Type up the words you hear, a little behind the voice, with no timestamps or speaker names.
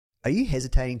Are you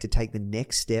hesitating to take the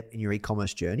next step in your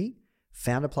e-commerce journey?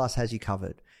 Founder Plus has you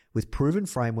covered. With proven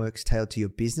frameworks tailored to your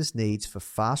business needs for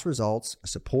fast results, a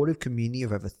supportive community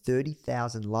of over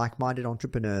 30,000 like-minded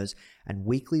entrepreneurs, and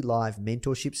weekly live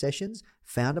mentorship sessions,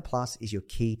 Founder Plus is your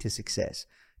key to success.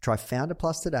 Try Founder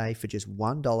Plus today for just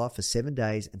 $1 for 7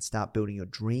 days and start building your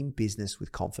dream business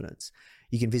with confidence.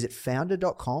 You can visit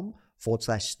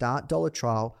founder.com/start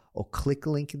 $1 or click the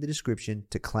link in the description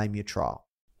to claim your trial.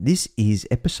 This is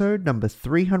episode number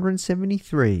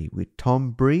 373 with Tom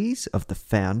Breeze of the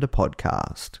Founder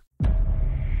Podcast.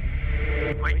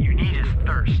 What you need is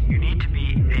thirst. You need to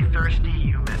be a thirsty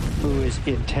human who is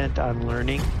intent on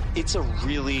learning. It's a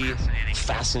really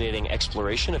fascinating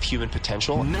exploration of human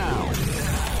potential. Now.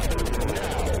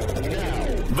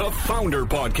 The Founder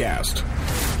Podcast.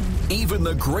 Even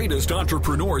the greatest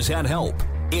entrepreneurs had help.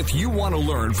 If you want to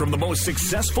learn from the most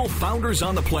successful founders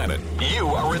on the planet, you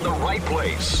are in the right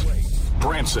place.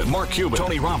 Branson, Mark Cuban,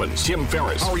 Tony Robbins, Tim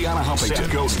Ferriss, Arianna Huffington,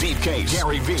 Seth Godin, Steve Case,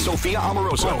 Gary Vee, Sophia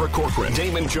Amoruso, Barbara Corcoran,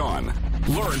 Damon John.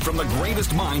 Learn from the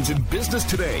greatest minds in business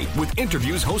today with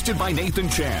interviews hosted by Nathan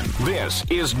Chan. This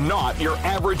is not your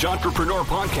average entrepreneur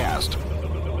podcast.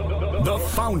 The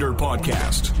Founder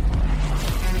Podcast.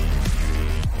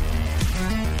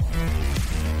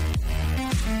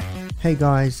 Hey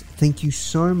guys, thank you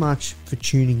so much for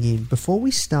tuning in. Before we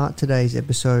start today's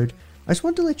episode, I just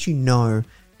want to let you know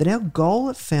that our goal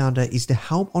at Founder is to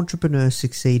help entrepreneurs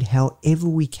succeed however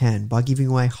we can by giving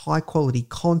away high quality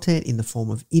content in the form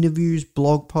of interviews,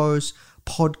 blog posts,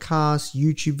 podcasts,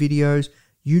 YouTube videos,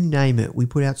 you name it. We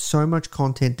put out so much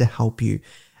content to help you.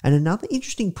 And another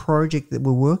interesting project that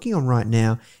we're working on right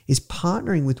now is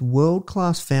partnering with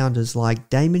world-class founders like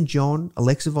Damon John,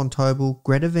 Alexa Von Tobel,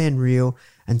 Greta Van Riel,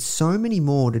 and so many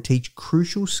more to teach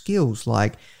crucial skills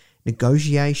like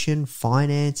negotiation,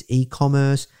 finance,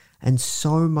 e-commerce, and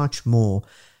so much more.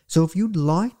 So if you'd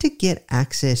like to get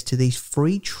access to these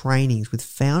free trainings with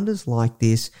founders like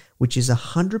this, which is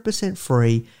 100%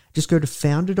 free, just go to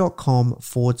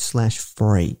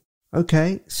founder.com/free.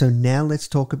 Okay, so now let's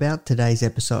talk about today's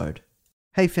episode.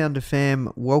 Hey Founder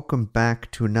Fam, welcome back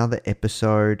to another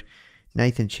episode.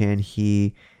 Nathan Chan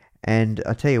here. And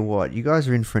I tell you what, you guys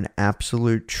are in for an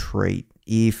absolute treat.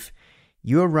 If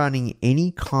you're running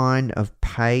any kind of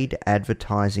paid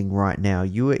advertising right now,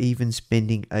 you are even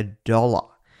spending $1,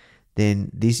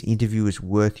 then this interview is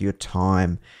worth your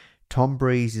time. Tom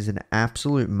Breeze is an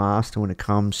absolute master when it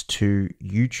comes to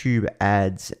YouTube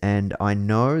ads, and I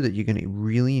know that you're going to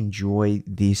really enjoy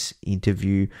this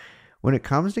interview when it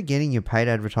comes to getting your paid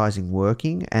advertising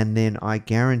working. And then I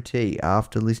guarantee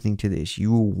after listening to this,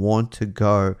 you will want to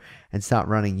go and start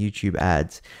running YouTube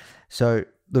ads. So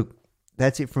look,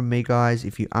 that's it from me, guys.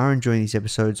 If you are enjoying these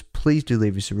episodes, please do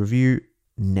leave us a review.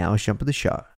 Now let's jump to the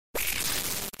show.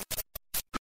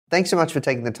 Thanks so much for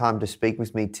taking the time to speak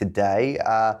with me today.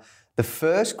 The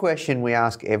first question we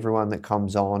ask everyone that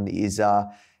comes on is,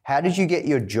 how did you get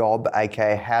your job,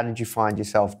 aka how did you find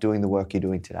yourself doing the work you're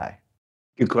doing today?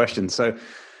 Good question. So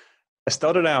I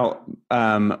started out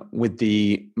with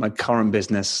my current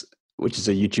business, which is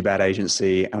a YouTube ad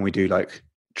agency, and we do like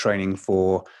training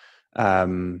for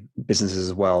businesses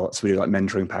as well. So we do like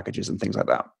mentoring packages and things like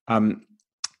that. And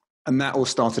that all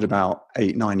started about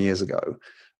 8-9 years ago.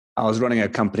 I was running a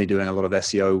company doing a lot of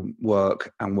SEO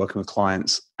work and working with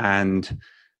clients. And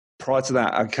prior to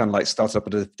that, I kind of like started up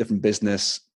a different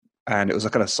business, and it was a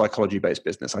kind of psychology-based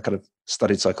business. I kind of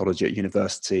studied psychology at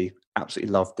university,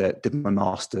 absolutely loved it, did my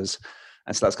master's.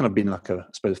 And so that's kind of been like I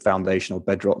suppose, foundational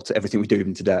bedrock to everything we do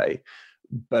even today.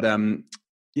 But so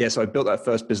I built that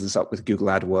first business up with Google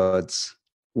AdWords,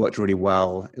 worked really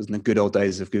well. It was in the good old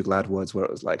days of Google AdWords where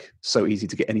it was like so easy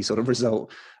to get any sort of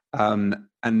result.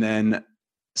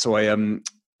 So I,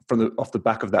 off the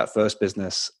back of that first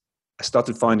business, I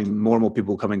started finding more and more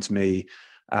people coming to me,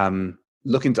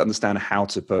 looking to understand how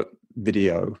to put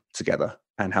video together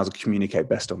and how to communicate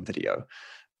best on video.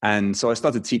 And so I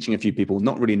started teaching a few people,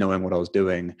 not really knowing what I was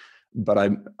doing, but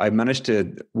I managed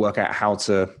to work out how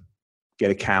to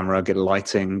get a camera, get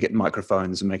lighting, get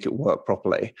microphones, and make it work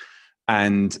properly.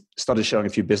 And started showing a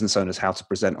few business owners how to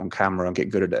present on camera and get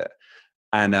good at it.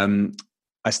 And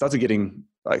I started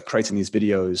creating these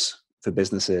videos for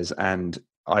businesses, and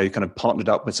I kind of partnered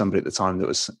up with somebody at the time that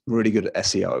was really good at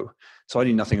SEO. So I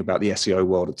knew nothing about the SEO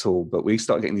world at all, but we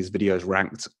started getting these videos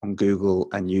ranked on Google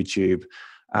and YouTube,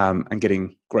 and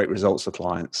getting great results for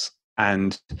clients.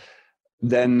 And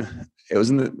then it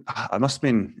was I must have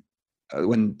been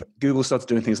when Google started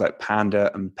doing things like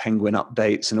Panda and Penguin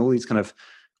updates and all these kind of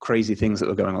crazy things that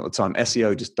were going on at the time.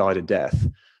 SEO just died a death.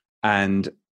 And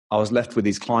I was left with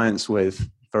these clients with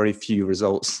very few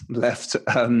results left.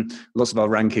 Lots of our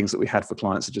rankings that we had for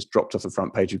clients had just dropped off the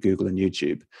front page of Google and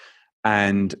YouTube.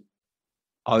 And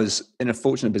I was in a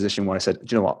fortunate position where I said,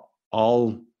 do you know what?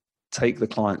 I'll take the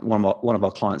client, one of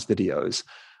our clients' videos,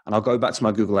 and I'll go back to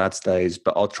my Google Ads days,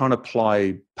 but I'll try and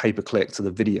apply pay-per-click to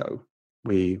the video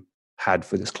we had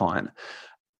for this client.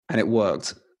 And it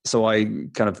worked. So I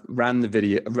kind of ran the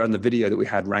video that we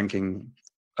had ranking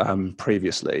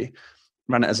previously,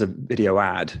 ran it as a video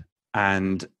ad,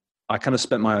 and I kind of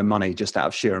spent my own money just out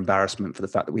of sheer embarrassment for the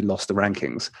fact that we lost the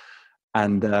rankings.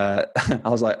 And I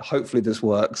was like, hopefully this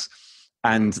works.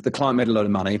 And the client made a load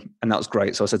of money, and that was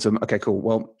great. So I said to him, okay, cool.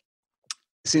 Well,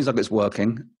 it seems like it's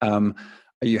working.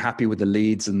 Are you happy with the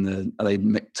leads, and are they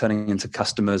turning into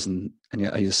customers, and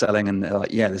are you selling? And they're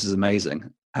like, yeah, this is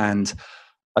amazing. And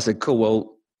I said, cool.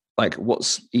 Well, like,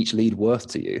 what's each lead worth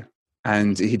to you?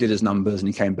 And he did his numbers, and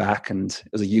he came back, and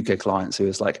it was a UK client who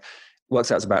was like,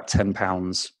 works out to about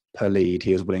 £10 per lead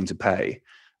he was willing to pay.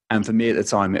 And for me at the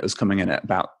time, it was coming in at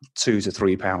about £2 to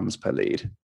 £3 per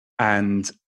lead. And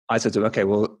I said to him, okay,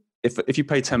 well, if you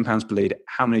pay £10 per lead,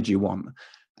 how many do you want?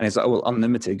 And he's like, oh, well,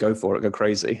 unlimited, go for it, go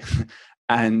crazy.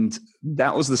 And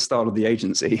that was the start of the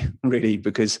agency, really,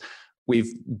 because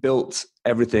we've built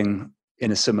everything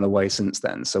in a similar way since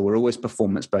then. So we're always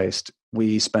performance-based.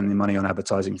 We spend the money on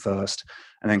advertising first,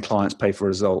 and then clients pay for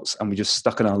results. And we just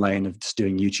stuck in our lane of just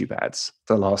doing YouTube ads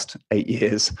for the last 8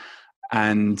 years.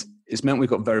 And it's meant we've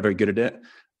got very, very good at it.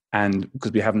 And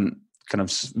because we haven't kind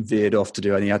of veered off to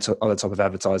do any other type of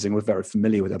advertising, we're very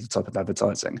familiar with other type of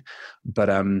advertising. But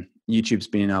YouTube's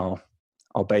been our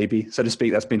baby, so to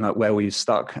speak. That's been like where we've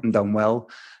stuck and done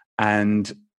well.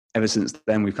 And ever since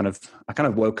then, I kind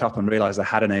of woke up and realized I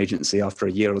had an agency after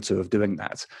a year or two of doing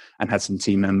that, and had some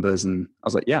team members. And I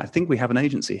was like, yeah, I think we have an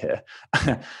agency here.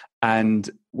 And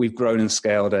we've grown and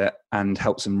scaled it and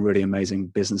helped some really amazing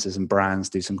businesses and brands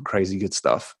do some crazy good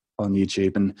stuff on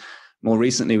YouTube. And more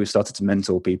recently, we've started to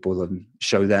mentor people and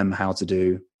show them how to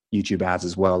do YouTube ads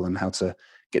as well, and how to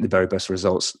get the very best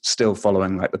results, still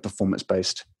following like the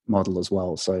performance-based model as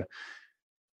well. So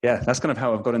yeah, that's kind of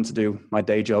how I've gotten to do my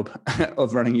day job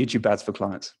of running YouTube ads for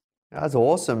clients. That's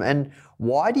awesome. And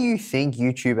why do you think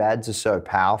YouTube ads are so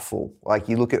powerful? Like,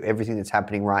 you look at everything that's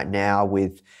happening right now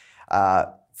with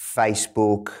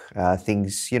Facebook,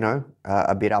 things,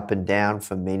 a bit up and down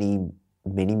for many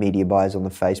media buyers on the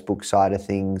Facebook side of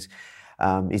things.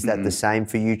 Is that the same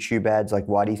for YouTube ads? Like,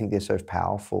 why do you think they're so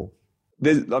powerful?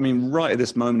 Right at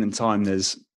this moment in time,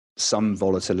 there's some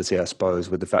volatility, I suppose,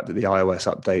 with the fact that the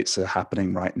iOS updates are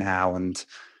happening right now, and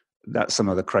that's some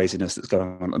of the craziness that's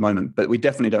going on at the moment. But we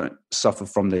definitely don't suffer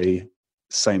from the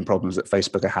same problems that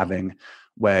Facebook are having,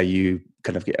 where you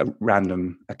kind of get a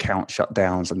random account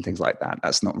shutdowns and things like that.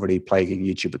 That's not really plaguing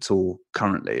YouTube at all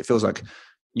currently. It feels like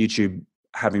YouTube,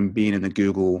 having been in the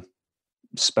Google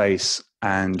space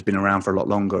and been around for a lot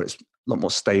longer, it's a lot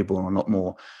more stable and a lot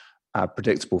more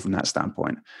predictable from that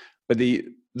standpoint. But the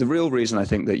real reason I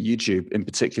think that YouTube in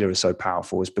particular is so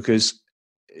powerful is because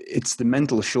it's the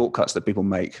mental shortcuts that people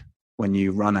make when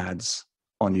you run ads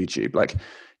on YouTube. Like,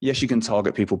 yes, you can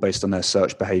target people based on their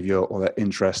search behavior or their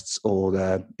interests or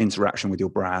their interaction with your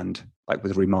brand, like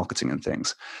with remarketing and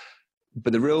things.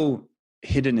 But the real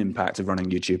hidden impact of running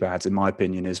YouTube ads, in my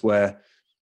opinion, is where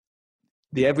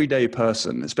the everyday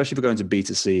person, especially if we're going to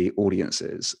B2C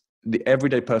audiences, the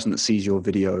everyday person that sees your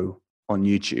video on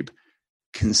YouTube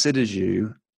considers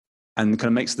you and kind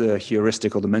of makes the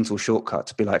heuristic or the mental shortcut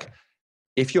to be like,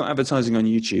 if you're advertising on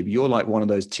YouTube, you're like one of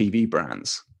those TV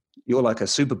brands. You're like a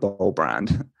Super Bowl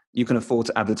brand. You can afford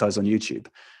to advertise on YouTube.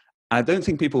 I don't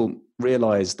think people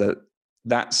realize that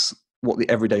that's what the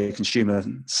everyday consumer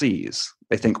sees.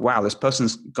 They think, wow, this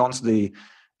person's gone to the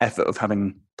effort of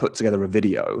having put together a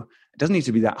video. It doesn't need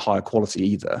to be that high quality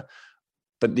either.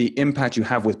 But the impact you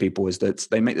have with people is that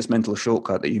they make this mental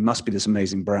shortcut that you must be this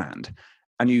amazing brand.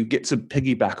 And you get to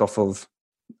piggyback off of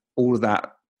all of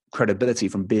that credibility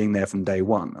from being there from day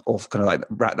one, or kind of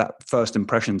like that first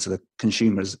impression to the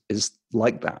consumers is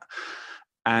like that.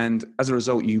 And as a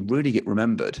result, you really get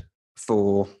remembered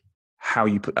for how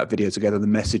you put that video together, the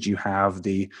message you have,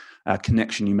 the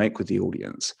connection you make with the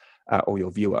audience or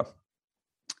your viewer.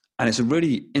 And it's a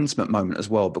really intimate moment as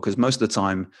well, because most of the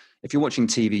time, if you're watching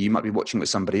TV, you might be watching with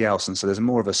somebody else. And so there's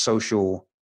more of a social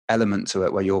element to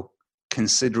it where you're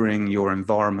considering your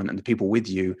environment and the people with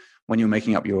you when you're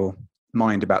making up your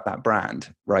mind about that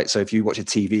brand, right? So if you watch a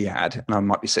TV ad, and I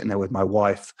might be sitting there with my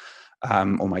wife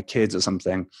or my kids or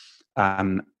something,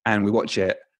 and we watch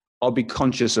it, I'll be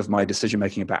conscious of my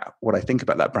decision-making about what I think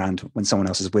about that brand when someone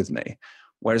else is with me.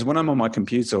 Whereas when I'm on my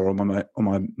computer or on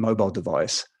my mobile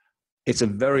device, it's a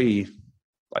very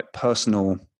like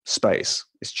personal space.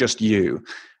 It's just you,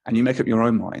 and you make up your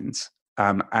own minds.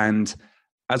 And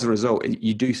as a result,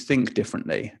 you do think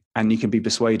differently, and you can be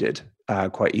persuaded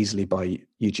quite easily by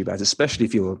YouTube ads, especially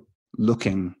if you're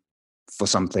looking for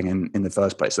something in the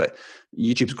first place. Like,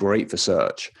 YouTube's great for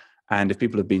search. And if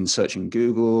people have been searching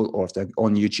Google, or if they're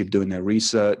on YouTube doing their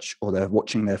research, or they're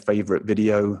watching their favorite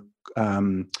video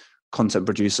content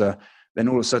producer, then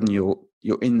all of a sudden you're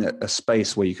in a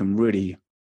space where you can really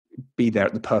be there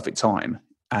at the perfect time.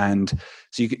 And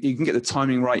so you can get the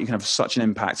timing right. You can have such an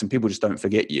impact, and people just don't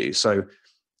forget you. So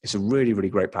it's a really, really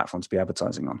great platform to be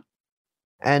advertising on.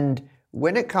 And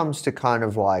when it comes to kind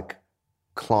of like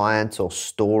clients or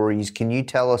stories, can you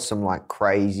tell us some like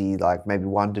crazy, like maybe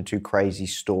 1 to 2 crazy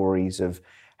stories of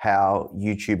how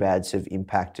YouTube ads have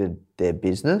impacted their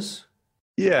business?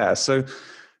 Yeah. So,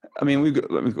 I mean, we've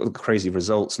got crazy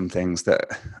results and things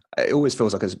that it always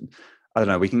feels like, I don't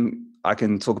know, I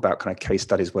can talk about kind of case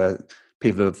studies where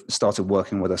people have started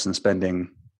working with us and spending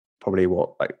probably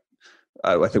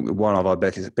I think one of our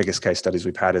biggest case studies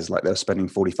we've had is like they're spending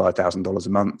 $45,000 a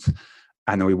month.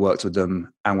 And then we worked with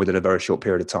them, and within a very short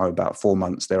period of time, about 4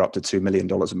 months, they're up to $2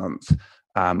 million a month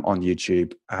on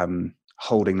YouTube,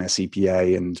 holding their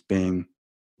CPA and being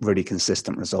really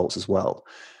consistent results as well.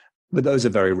 But those are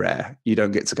very rare. You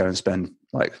don't get to go and spend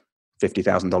like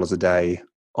 $50,000 a day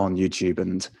on YouTube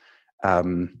and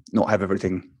not have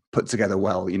everything put together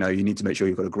well. You know, you need to make sure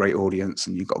you've got a great audience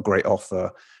and you've got a great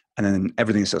offer, and then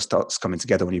everything sort of starts coming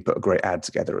together when you put a great ad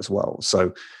together as well.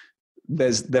 So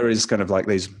there is kind of like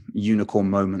these unicorn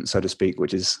moments, so to speak,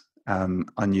 which is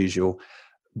unusual.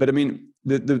 But I mean,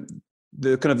 the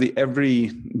kind of the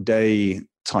everyday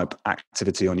type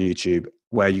activity on YouTube,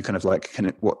 where you kind of like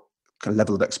what kind of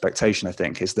level of expectation I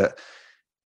think is that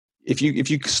if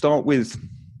you start with,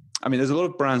 I mean, there's a lot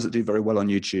of brands that do very well on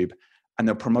YouTube, and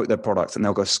they'll promote their products and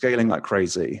they'll go scaling like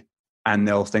crazy, and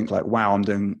they'll think like, wow, I'm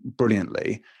doing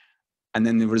brilliantly. And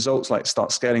then the results like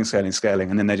start scaling,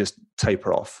 and then they just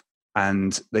taper off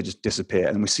and they just disappear.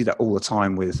 And we see that all the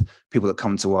time with people that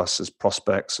come to us as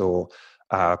prospects or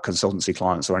consultancy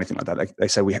clients or anything like that. They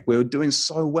say we were doing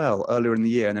so well earlier in the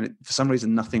year, and then for some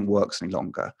reason nothing works any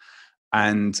longer.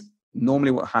 And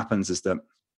normally what happens is that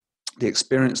the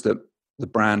experience that the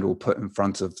brand will put in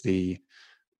front of the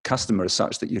customer is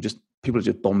such that people are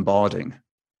just bombarding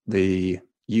the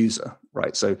user,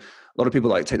 right? So a lot of people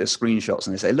like take their screenshots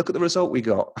and they say, look at the result we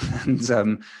got.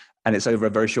 And it's over a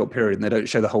very short period, and they don't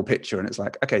show the whole picture. And it's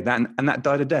like, okay, that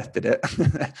died a death, did it?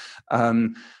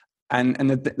 And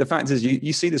the fact is,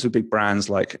 you see this with big brands.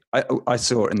 Like I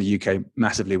saw it in the UK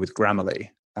massively with Grammarly.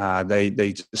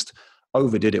 They just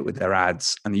overdid it with their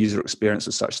ads, and the user experience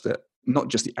was such that not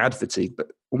just the ad fatigue,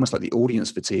 but almost like the audience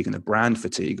fatigue and the brand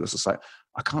fatigue was just like,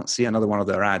 I can't see another one of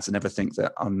their ads and never think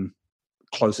that I'm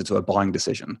closer to a buying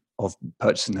decision of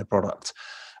purchasing their product.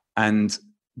 And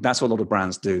that's what a lot of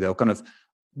brands do.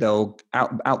 They'll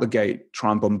out the gate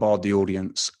try and bombard the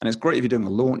audience. And it's great if you're doing a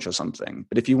launch or something,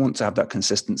 but if you want to have that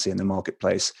consistency in the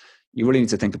marketplace, you really need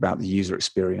to think about the user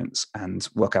experience and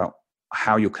work out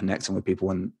how you're connecting with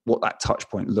people and what that touch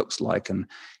point looks like. And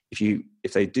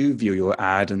if they do view your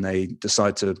ad and they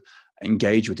decide to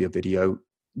engage with your video,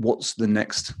 what's the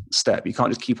next step? You can't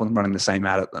just keep on running the same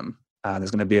ad at them.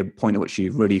 There's going to be a point at which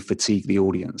you really fatigue the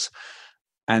audience.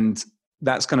 And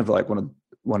that's kind of like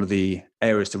one of the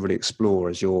areas to really explore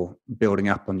as you're building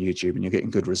up on YouTube and you're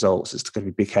getting good results, is to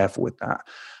be careful with that.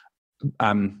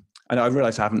 And I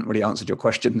realize I haven't really answered your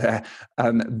question there,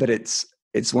 but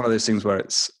it's one of those things where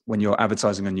when you're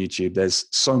advertising on YouTube, there's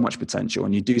so much potential,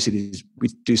 and we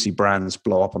do see brands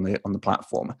blow up on the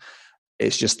platform.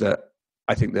 It's just that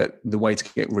I think that the way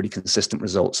to get really consistent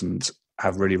results and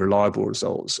have really reliable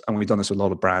results, and we've done this with a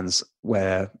lot of brands,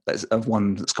 where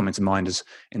one that's coming to mind is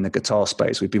in the guitar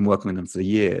space. We've been working with them for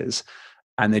years,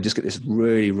 and they just get this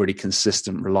really, really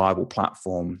consistent, reliable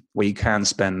platform where you can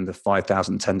spend the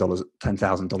 $5,000,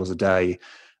 $10,000 a day,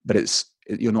 but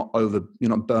you're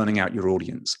not burning out your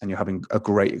audience, and you're having a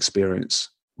great experience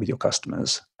with your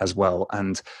customers as well.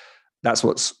 And that's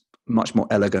what's much more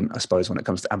elegant, I suppose, when it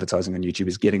comes to advertising on YouTube,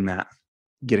 is getting that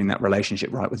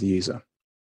relationship right with the user.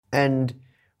 And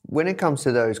when it comes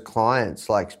to those clients,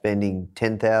 like spending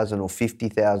 $10,000 or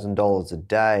 $50,000 a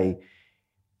day,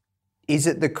 is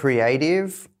it the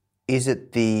creative? Is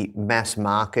it the mass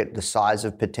market, the size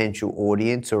of potential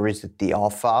audience, or is it the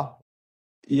offer?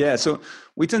 Yeah, so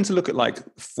we tend to look at like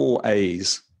 4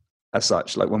 A's as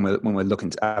such, like when we're looking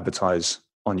to advertise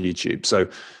on YouTube. So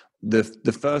the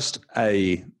first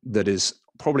A that is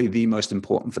probably the most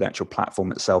important for the actual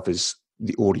platform itself is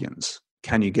the audience.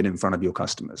 Can you get in front of your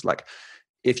customers? Like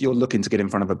if you're looking to get in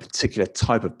front of a particular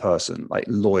type of person, like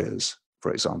lawyers,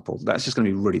 for example. That's just going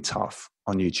to be really tough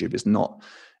on YouTube. It's not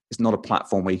a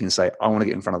platform where you can say, I want to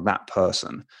get in front of that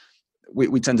person.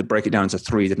 We tend to break it down into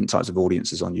 3 different types of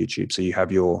audiences on YouTube. So you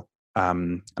have your,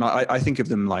 and I think of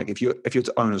them like if you're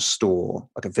to own a store,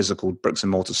 like a physical bricks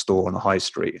and mortar store on the high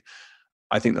street,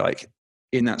 I think that like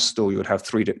in that store, you would have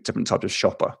 3 different types of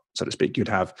shopper, so to speak. You'd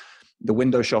have the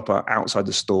window shopper outside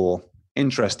the store,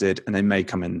 interested, and they may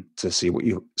come in to see what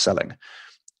you're selling.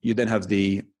 You then have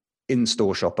the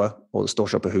in-store shopper, or the store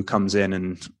shopper who comes in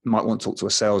and might want to talk to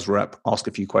a sales rep, ask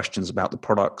a few questions about the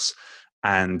products,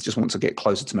 and just want to get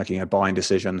closer to making a buying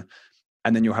decision.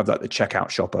 And then you'll have like the checkout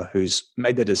shopper who's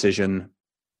made their decision,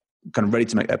 kind of ready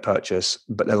to make their purchase,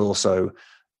 but they'll also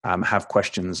have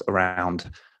questions around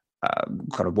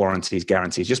kind of warranties,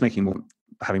 guarantees, just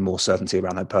having more certainty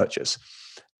around their purchase.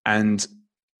 And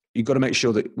you've got to make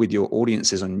sure that with your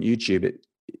audiences on YouTube,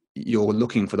 you're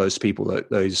looking for those people, either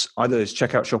those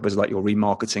checkout shoppers, like you're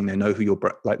remarketing, they know who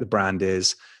the brand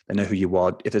is, they know who you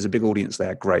are. If there's a big audience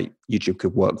there, great, YouTube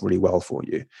could work really well for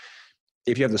you.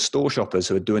 If you have the store shoppers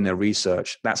who are doing their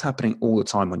research, that's happening all the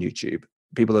time on YouTube.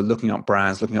 People are looking up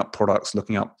brands, looking up products,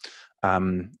 looking up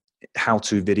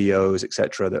how-to videos,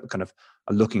 etc., that kind of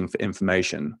are looking for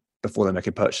information before they make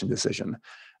a purchasing decision.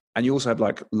 And you also have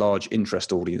like large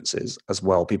interest audiences as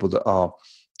well, people that are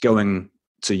going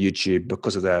to YouTube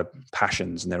because of their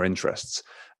passions and their interests.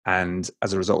 And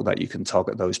as a result of that, you can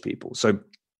target those people. So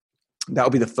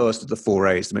that'll be the first of the 4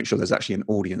 A's, to make sure there's actually an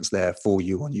audience there for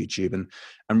you on YouTube.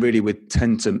 And really we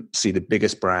tend to see the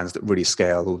biggest brands that really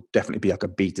scale will definitely be like a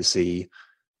B2C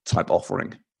type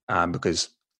offering, because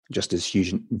just there's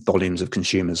huge volumes of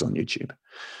consumers on YouTube.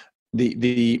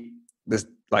 There's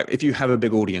like, if you have a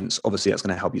big audience, obviously that's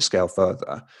going to help you scale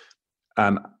further.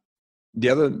 The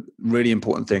other really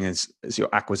important thing is your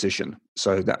acquisition.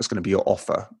 So that's going to be your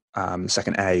offer. The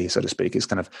second A, so to speak, is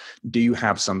kind of, do you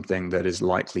have something that is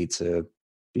likely to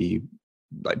be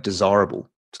like desirable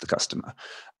to the customer?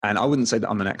 And I wouldn't say that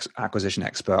I'm an acquisition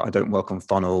expert. I don't work on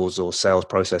funnels or sales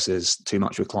processes too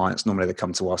much with clients. Normally they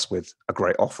come to us with a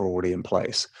great offer already in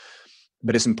place.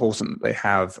 But it's important that they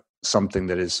have something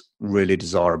that is really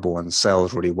desirable and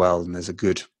sells really well, and there's a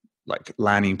good like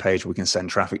landing page we can send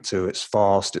traffic to. It's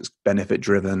fast, it's benefit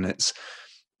driven, it's,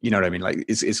 you know what I mean, like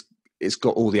it's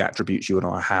got all the attributes you and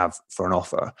I have for an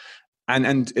offer,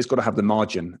 and it's got to have the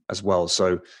margin as well.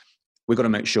 So we've got to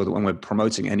make sure that when we're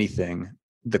promoting anything,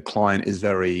 the client is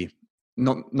very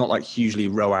not like hugely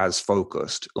ROAS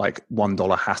focused, like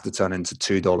 $1 has to turn into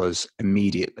 $2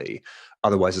 immediately,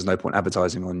 otherwise there's no point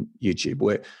advertising on YouTube.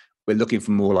 We're looking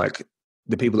for more like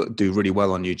the people that do really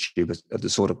well on YouTube are the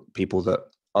sort of people that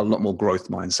are a lot more growth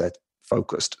mindset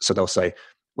focused. So they'll say,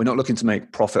 we're not looking to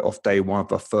make profit off day one of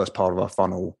the first part of our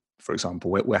funnel, for example.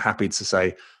 We're happy to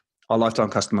say our lifetime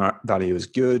customer value is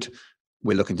good.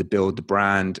 We're looking to build the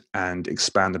brand and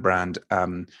expand the brand.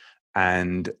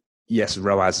 And yes,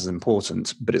 ROAS is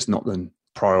important, but it's not the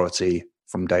priority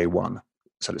from day one,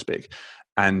 so to speak.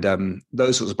 And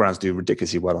those sorts of brands do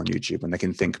ridiculously well on YouTube, and they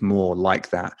can think more like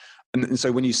that. And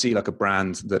so when you see like a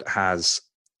brand that has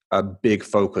a big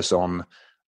focus on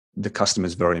the customer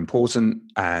is very important,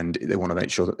 and they want to make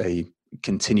sure that they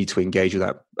continue to engage with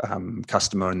that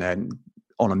customer, and they're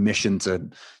on a mission to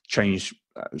change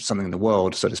something in the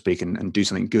world, so to speak, and do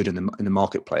something good in the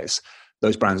marketplace,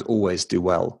 those brands always do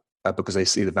well because they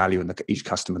see the value in each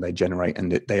customer they generate,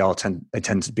 and they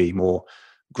tend to be more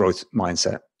growth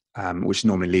mindset, which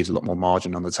normally leaves a lot more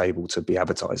margin on the table to be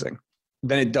advertising.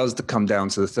 Then it does come down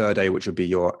to the third A, which would be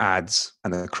your ads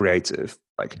and the creative.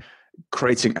 Like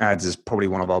creating ads is probably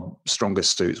one of our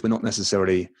strongest suits. We're not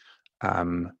necessarily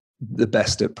the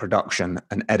best at production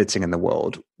and editing in the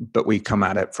world, but we come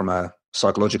at it from a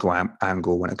psychological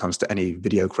angle when it comes to any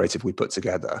video creative we put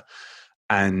together.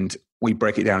 And we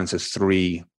break it down into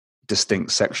 3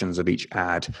 distinct sections of each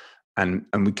ad. And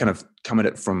we kind of come at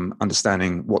it from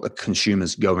understanding what the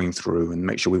consumer's going through and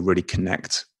make sure we really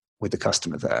connect with the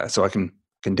customer there. So I can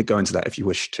go into that if you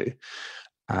wish to.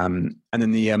 And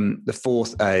then the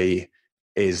fourth A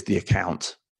is the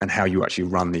account and how you actually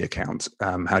run the account.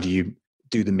 How do you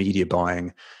do the media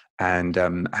buying, and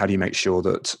how do you make sure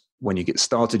that when you get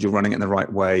started, you're running it in the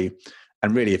right way?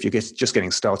 And really, if you're just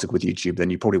getting started with YouTube, then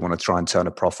you probably want to try and turn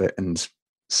a profit and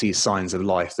see signs of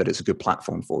life that it's a good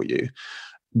platform for you.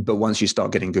 But once you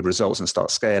start getting good results and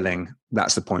start scaling,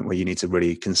 that's the point where you need to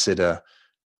really consider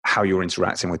how you're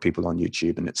interacting with people on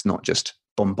YouTube. And it's not just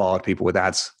bombard people with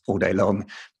ads all day long.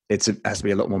 It has to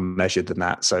be a lot more measured than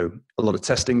that. So a lot of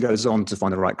testing goes on to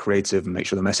find the right creative and make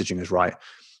sure the messaging is right.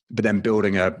 But then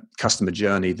building a customer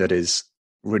journey that is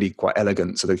really quite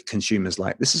elegant, so the consumer's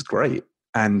like, this is great.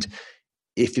 And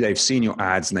if they've seen your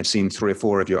ads and they've seen 3 or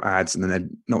 4 of your ads and then they're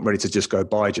not ready to just go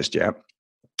buy just yet,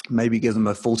 maybe give them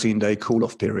a 14-day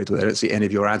cool-off period where they don't see any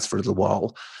of your ads for a little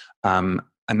while. And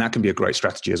that can be a great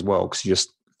strategy as well, because you're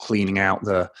just cleaning out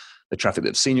the traffic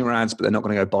that's seen your ads, but they're not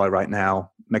going to go buy right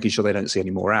now. Making sure they don't see any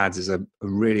more ads is a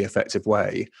really effective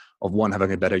way of, one,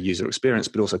 having a better user experience,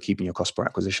 but also keeping your cost per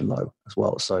acquisition low as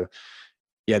well. So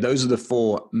yeah, those are the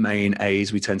 4 main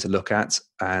A's we tend to look at.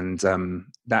 And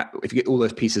that, if you get all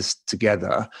those pieces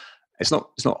together, it's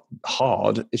not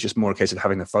hard. It's just more a case of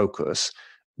having the focus.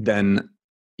 Then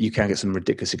you can get some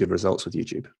ridiculously good results with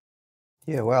YouTube.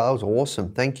 Yeah, well, that was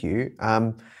awesome. Thank you.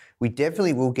 We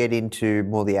definitely will get into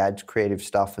more the ads creative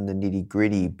stuff and the nitty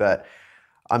gritty, but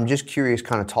I'm just curious,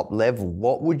 kind of top level,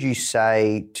 what would you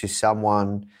say to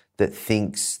someone that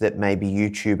thinks that maybe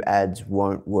YouTube ads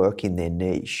won't work in their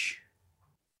niche?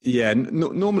 Yeah,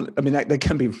 normally, I mean, they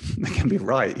can be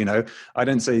right. You know, I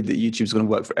don't say that YouTube's going to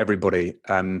work for everybody.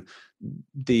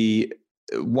 The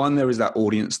one, there is that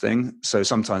audience thing. So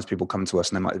sometimes people come to us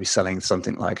and they might be selling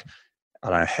something like, I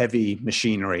don't know, heavy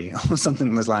machinery or something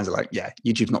along those lines. Are like, yeah,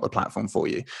 YouTube's not the platform for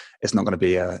you. It's not going to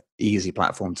be a easy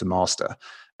platform to master,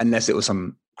 unless it was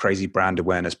some crazy brand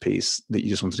awareness piece that you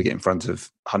just wanted to get in front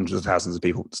of hundreds of thousands of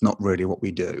people. It's not really what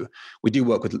we do. We do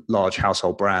work with large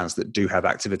household brands that do have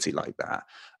activity like that.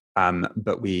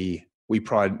 But we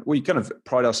kind of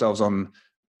pride ourselves on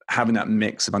having that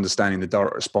mix of understanding the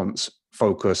direct response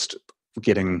focused,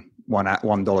 getting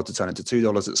 $1 to turn into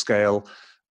 $2 at scale.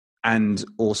 And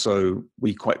also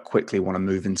we quite quickly want to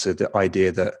move into the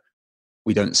idea that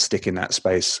we don't stick in that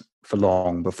space for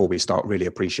long before we start really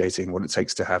appreciating what it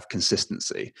takes to have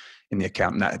consistency in the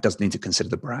account. And that does need to consider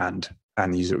the brand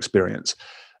and the user experience.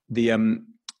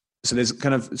 So there's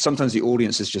kind of, sometimes the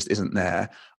audience just isn't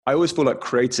there. I always feel like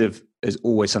creative is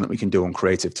always something we can do on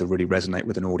creative to really resonate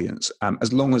with an audience.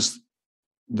 As long as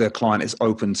the client is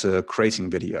open to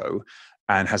creating video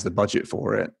and has the budget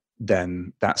for it,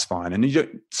 then that's fine. And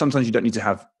sometimes you don't need to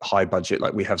have high budget.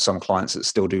 Like we have some clients that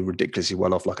still do ridiculously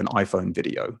well off like an iPhone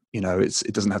video. You know,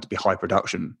 it doesn't have to be high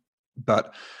production.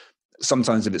 But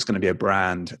sometimes if it's going to be a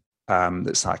brand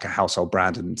that's like a household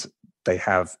brand and they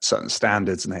have certain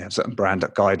standards and they have certain brand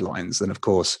guidelines, then of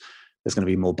course there's going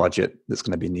to be more budget that's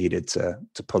going to be needed to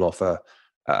pull off a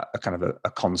kind of a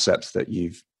concept that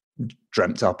you've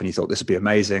dreamt up and you thought this would be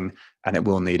amazing, and it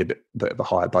will need a bit of a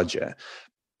higher budget.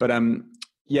 But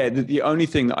yeah, the only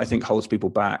thing that I think holds people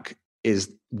back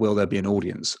is, will there be an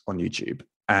audience on YouTube?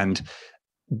 And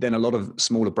then a lot of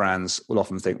smaller brands will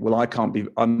often think, well,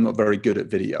 I'm not very good at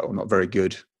video. I'm not very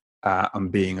good on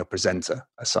being a presenter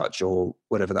as such, or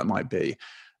whatever that might be.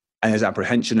 And there's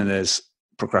apprehension and there's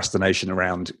procrastination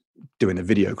around doing the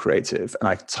video creative. And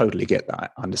I totally get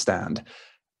that, I understand.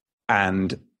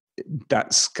 And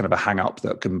that's kind of a hang up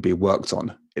that can be worked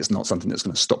on. It's not something that's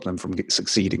going to stop them from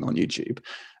succeeding on YouTube,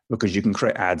 because you can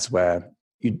create ads where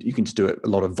you can just do a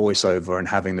lot of voiceover and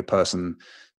having the person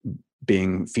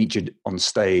being featured on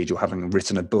stage or having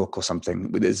written a book or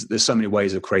something. There's so many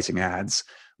ways of creating ads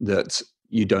that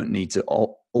you don't need to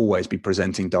always be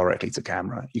presenting directly to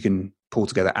camera. You can pull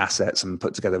together assets and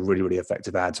put together really, really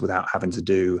effective ads without having to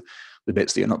do the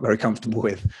bits that you're not very comfortable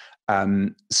with.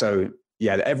 So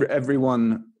yeah,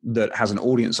 everyone that has an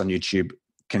audience on YouTube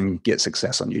can get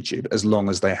success on YouTube as long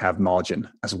as they have margin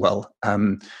as well.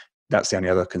 That's the only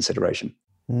other consideration.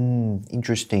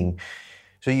 Interesting.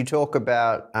 So you talk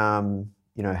about,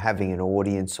 having an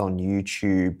audience on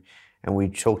YouTube, and we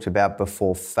talked about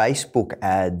before Facebook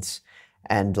ads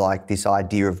and like this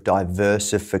idea of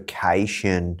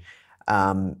diversification.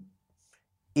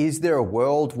 Is there a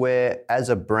world where, as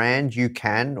a brand, you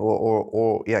can,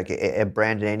 or a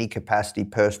brand in any capacity,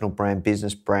 personal brand,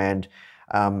 business brand,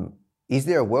 is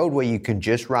there a world where you can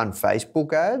just run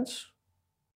Facebook ads?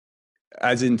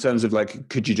 As in terms of like,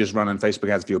 could you just run on Facebook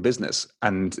ads for your business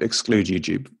and exclude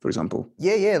YouTube, for example?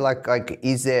 Yeah. Like,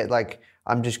 is there, like,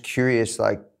 I'm just curious,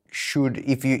 like,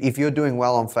 if you're doing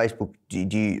well on Facebook, do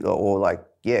you, or like,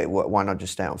 why not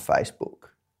just stay on Facebook?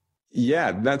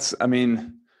 Yeah,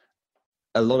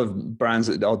 a lot of brands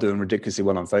that are doing ridiculously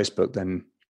well on Facebook, then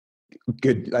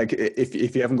good. Like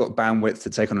if you haven't got bandwidth to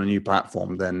take on a new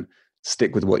platform, then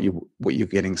stick with what you're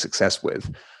getting success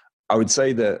with. I would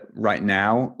say that right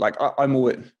now, like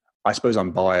I suppose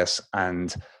I'm biased,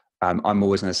 and I'm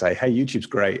always going to say, hey, YouTube's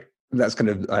great. That's kind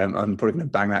of, I'm probably going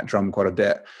to bang that drum quite a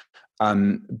bit.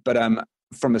 But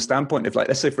from a standpoint of, like,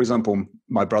 let's say, for example,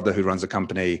 my brother who runs a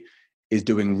company is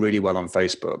doing really well on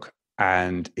Facebook,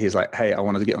 and he's like, hey, I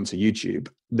wanted to get onto YouTube.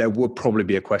 There would probably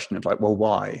be a question of like, well,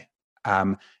 why?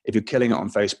 If you're killing it on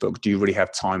Facebook, do you really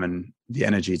have time and the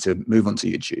energy to move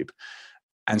onto YouTube?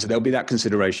 And so there'll be that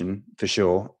consideration for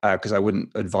sure, because I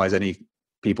wouldn't advise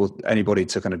anybody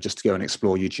to kind of just go and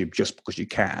explore YouTube just because you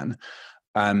can,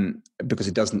 because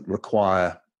it doesn't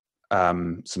require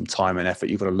some time and effort.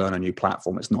 You've got to learn a new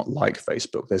platform. It's not like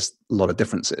Facebook. There's a lot of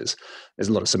differences. There's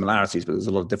a lot of similarities, but there's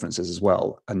a lot of differences as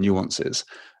well, and nuances.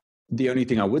 The only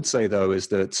thing I would say, though, is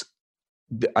that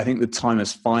I think the time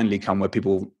has finally come where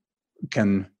people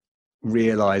can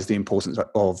realize the importance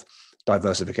of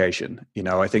diversification.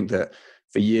 I think that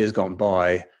for years gone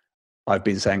by, I've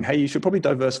been saying, hey, you should probably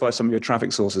diversify some of your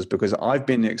traffic sources, because I've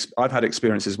had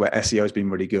experiences where SEO has been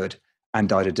really good and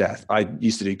died a death. I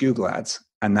used to do Google ads,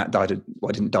 and that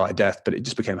didn't die a death, but it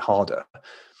just became harder.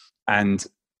 And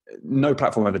no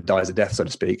platform ever dies a death, so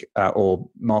to speak, or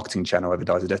marketing channel ever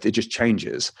dies a death. It just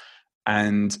changes.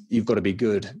 And you've got to be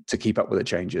good to keep up with the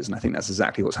changes. And I think that's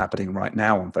exactly what's happening right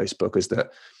now on Facebook, is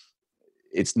that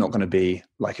it's not going to be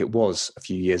like it was a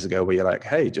few years ago, where you're like,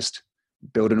 hey, just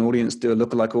build an audience, do a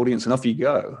lookalike audience, and off you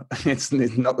go. It's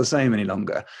not the same any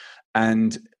longer.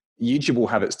 And YouTube will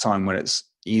have its time when it's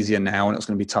easier now, and it's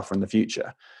going to be tougher in the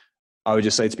future. I would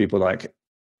just say to people, like,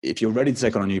 if you're ready to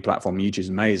take on a new platform, YouTube's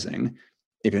amazing.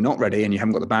 If you're not ready and you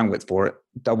haven't got the bandwidth for it,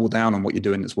 double down on what you're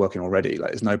doing that's working already.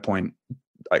 Like, there's no point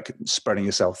like spreading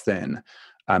yourself thin.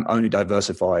 Only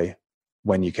diversify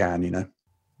when you can,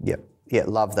 Yep. Yeah,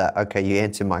 love that. Okay, you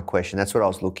answered my question. That's what I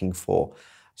was looking for.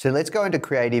 So let's go into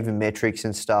creative and metrics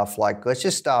and stuff. Like, let's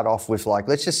just start off with, like,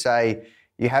 let's just say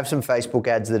you have some Facebook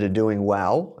ads that are doing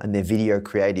well and they're video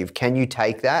creative. Can you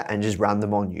take that and just run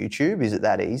them on YouTube? Is it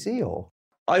that easy? Or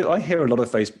I hear a lot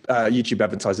of YouTube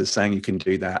advertisers saying you can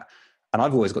do that, and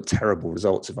I've always got terrible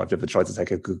results if I've ever tried to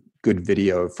take a good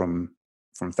video from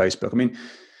Facebook. I mean,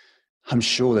 I'm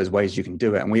sure there's ways you can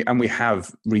do it, and we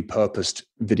have repurposed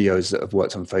videos that have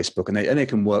worked on Facebook, and they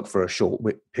can work for a short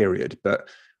period. But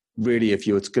really, if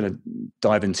you're going to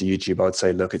dive into YouTube, I would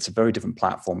say, look, it's a very different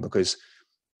platform, because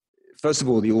first of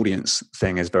all, the audience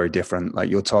thing is very different. Like,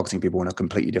 you're targeting people in a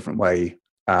completely different way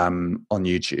on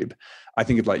YouTube. I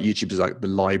think of like YouTube as like the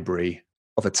library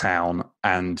of a town,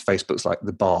 and Facebook's like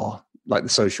the bar, like the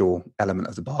social element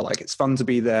of the bar. Like, it's fun to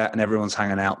be there and everyone's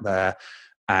hanging out there,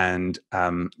 and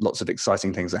lots of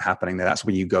exciting things are happening there. That's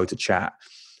where you go to chat.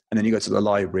 And then you go to the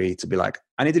library to be like,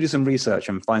 I need to do some research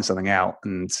and find something out.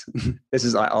 And this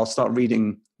is, I'll start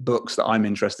reading books that I'm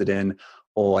interested in,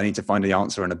 or I need to find the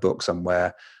answer in a book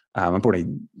somewhere. I'm probably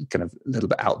kind of a little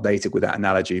bit outdated with that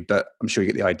analogy, but I'm sure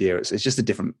you get the idea. It's just a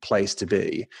different place to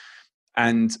be.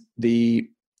 And the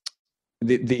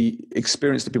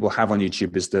experience that people have on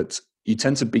YouTube is that you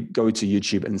tend to go to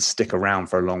YouTube and stick around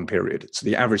for a long period. So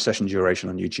the average session duration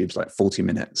on YouTube is like 40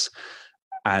 minutes,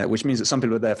 which means that some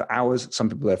people are there for hours, some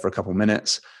people are there for a couple of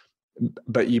minutes,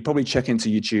 but you probably check into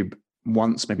YouTube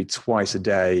once, maybe twice a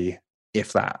day,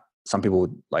 if that. Some people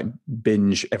would like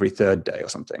binge every third day or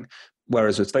something.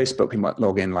 Whereas with Facebook, people might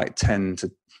log in like 10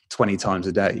 to 20 times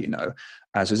a day, So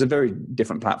it's a very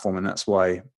different platform, and that's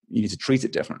why you need to treat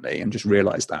it differently and just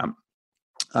realize that.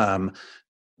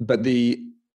 But the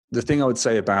thing I would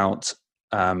say about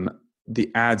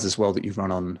the ads as well that you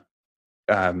run on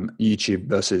YouTube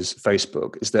versus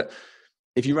Facebook is that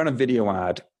if you run a video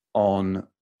ad on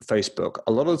Facebook,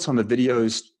 a lot of the time the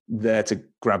video's there to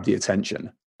grab the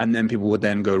attention, and then people would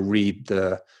then go read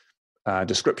the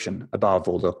description above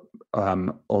or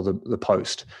the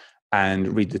post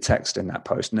and read the text in that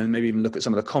post, and then maybe even look at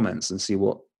some of the comments and see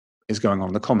what is going on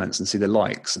in the comments and see the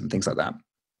likes and things like that.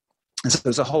 And so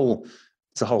there's a whole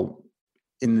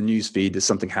in the news feed, there's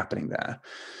something happening there.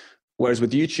 Whereas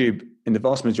with YouTube, in the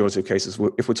vast majority of cases,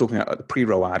 if we're talking about the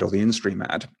pre-roll ad or the in-stream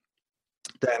ad,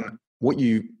 then what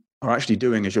you are actually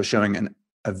doing is you're showing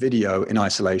a video in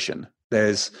isolation.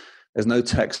 There's no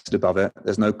text above it.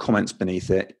 There's no comments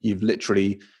beneath it.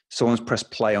 Someone's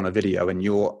pressed play on a video and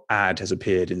your ad has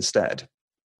appeared instead.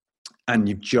 And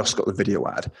you've just got the video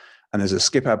ad. And there's a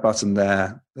skip ad button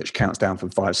there, which counts down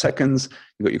from 5 seconds.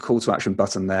 You've got your call to action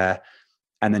button there.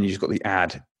 And then you just got the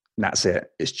ad. And that's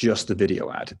it. It's just the video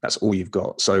ad. That's all you've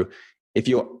got. So if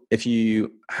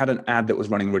you had an ad that was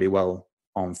running really well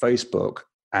on Facebook,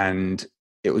 and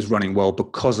it was running well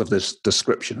because of this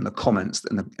description and the comments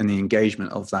and the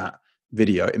engagement of that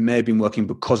video, it may have been working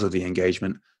because of the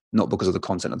engagement, not because of the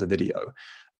content of the video.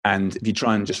 And if you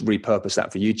try and just repurpose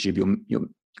that for YouTube, you're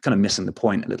kind of missing the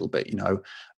point a little bit,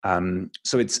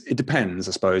 So it depends,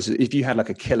 I suppose. If you had like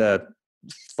a killer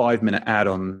 5-minute ad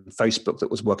on Facebook that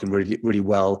was working really, really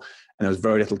well, and there was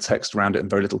very little text around it and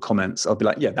very little comments, I'd be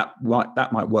like, yeah, that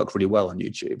might work really well on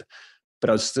YouTube. But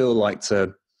I'd still like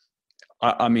to,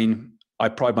 I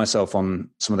pride myself on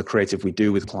some of the creative we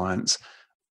do with clients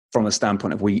from a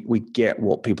standpoint of we get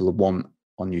what people want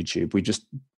on YouTube. We just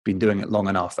been doing it long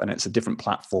enough, and it's a different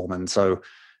platform. And so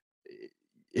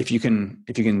if you can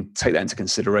take that into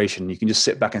consideration, you can just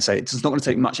sit back and say, it's not going to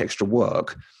take much extra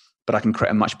work, but I can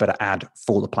create a much better ad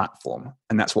for the platform.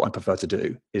 And that's what I prefer to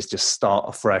do, is just start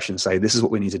afresh and say, this is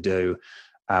what we need to do.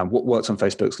 What works on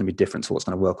Facebook is going to be different to what's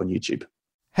going to work on YouTube.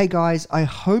 Hey guys, I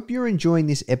hope you're enjoying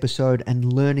this episode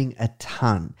and learning a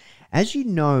ton. As you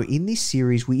know, in this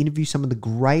series, we interview some of the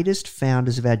greatest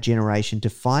founders of our generation to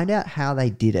find out how they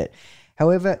did it.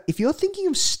 However, if you're thinking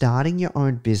of starting your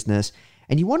own business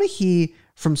and you want to hear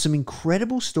from some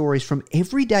incredible stories from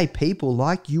everyday people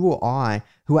like you or I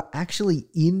who are actually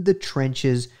in the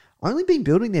trenches, only been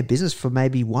building their business for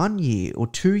maybe 1 year or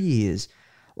 2 years,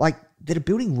 like that are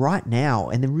building right now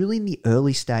and they're really in the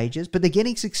early stages, but they're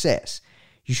getting success,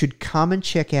 you should come and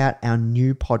check out our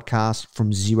new podcast,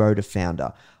 From Zero to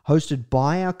Founder, hosted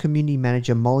by our community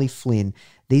manager, Molly Flynn.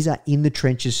 These are in the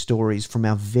trenches stories from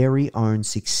our very own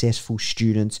successful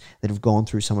students that have gone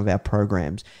through some of our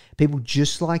programs. People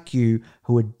just like you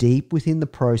who are deep within the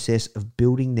process of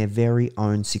building their very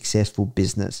own successful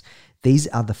business. These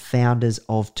are the founders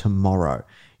of tomorrow.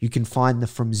 You can find the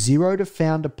From Zero to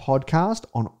Founder podcast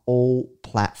on all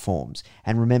platforms.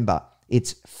 And remember,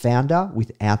 it's founder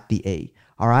without the E.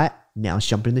 All right, now let's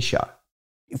jump in the show.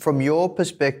 From your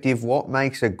perspective, what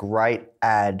makes a great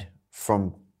ad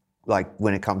from like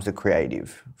when it comes to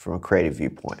creative, from a creative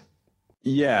viewpoint?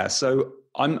 Yeah, so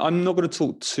I'm not going to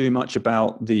talk too much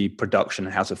about the production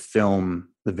and how to film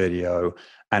the video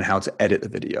and how to edit the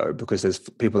video, because there's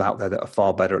people out there that are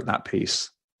far better at that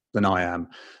piece than I am.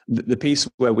 The piece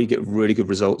where we get really good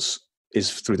results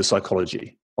is through the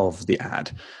psychology of the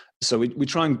ad. So we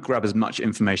try and grab as much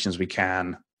information as we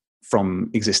can from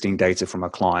existing data from a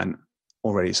client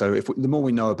already. So the more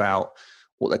we know about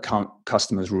what their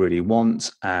customers really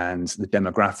want and the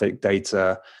demographic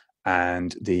data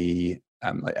and the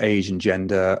like age and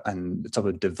gender and the type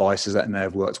of devices that may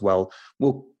have worked well,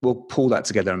 we'll pull that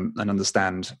together and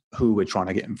understand who we're trying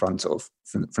to get in front of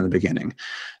from the beginning.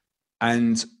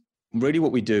 And really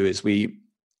what we do is we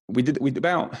must have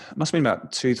been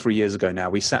about 2-3 years ago now,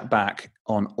 we sat back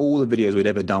on all the videos we'd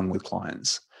ever done with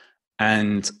clients.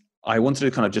 And I wanted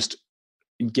to kind of just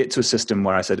get to a system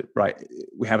where I said, right,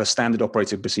 we have a standard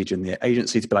operating procedure in the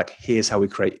agency to be like, here's how we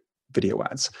create video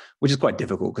ads, which is quite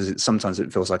difficult because sometimes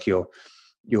it feels like you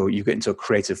get into a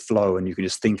creative flow and you can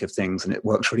just think of things and it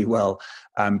works really well.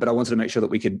 But I wanted to make sure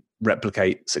that we could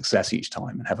replicate success each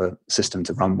time and have a system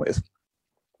to run with.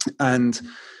 And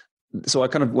so I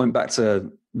kind of went back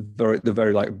to the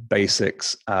very like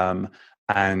basics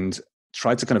and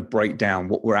tried to kind of break down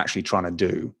what we're actually trying to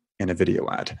do in a video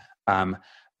ad.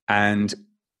 And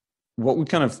what we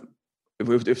kind of, if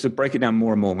we have to break it down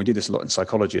more and more, and we do this a lot in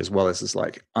psychology as well, is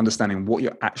like understanding what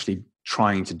you're actually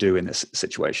trying to do in this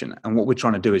situation. And what we're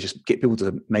trying to do is just get people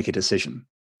to make a decision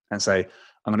and say,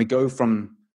 I'm going to go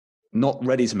from not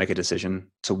ready to make a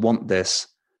decision to want this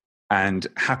and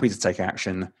happy to take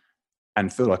action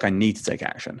and feel like I need to take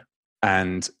action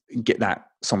and get that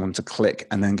someone to click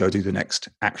and then go do the next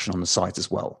action on the site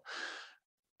as well.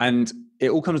 And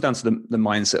it all comes down to the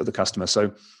mindset of the customer.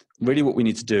 So really what we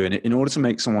need to do, and in order to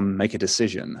make someone make a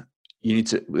decision,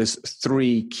 there's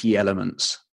 3 key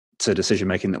elements to decision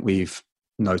making that we've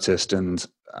noticed and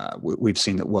we've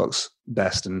seen that works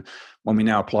best. And when we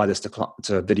now apply this to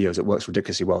videos, it works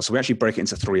ridiculously well. So we actually break it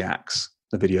into 3 acts,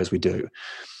 the videos we do.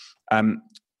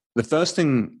 The first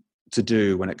thing to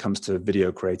do when it comes to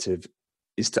video creative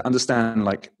is to understand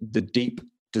like the deep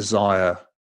desire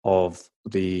of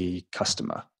the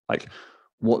customer. Like,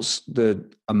 what's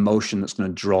the emotion that's going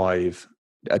to drive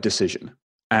a decision?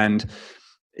 And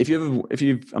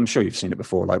I'm sure you've seen it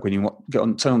before. Like when you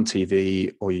turn on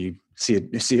TV or you see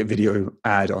a video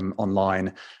ad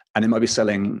online, and it might be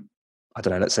selling, I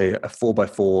don't know, let's say a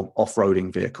 4x4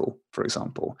 off-roading vehicle, for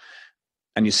example.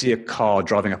 And you see a car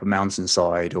driving up a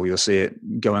mountainside, or you'll see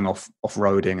it going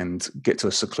off-roading and get to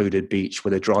a secluded beach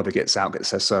where the driver gets out,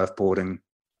 gets their surfboard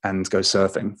and goes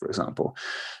surfing, for example.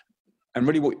 And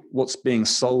really what's being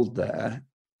sold there,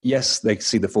 yes, they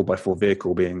see the 4x4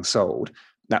 vehicle being sold.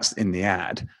 That's in the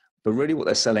ad. But really what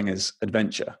they're selling is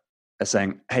adventure. They're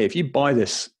saying, hey, if you buy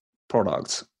this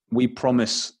product, we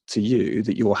promise to you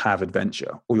that you'll have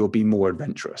adventure or you'll be more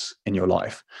adventurous in your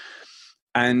life.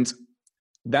 And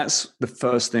that's the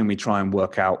first thing we try and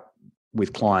work out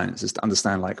with clients, is to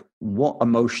understand like, what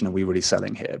emotion are we really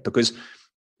selling here? Because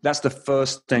that's the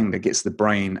first thing that gets the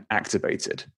brain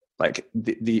activated. Like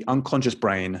the unconscious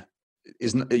brain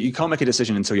you can't make a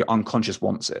decision until your unconscious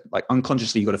wants it. Like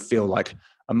unconsciously, you got to feel like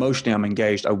emotionally I'm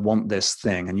engaged. I want this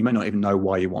thing. And you may not even know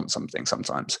why you want something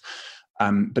sometimes.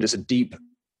 But it's a deep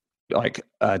like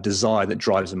desire that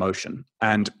drives emotion.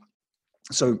 And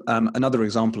so another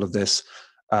example of this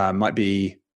might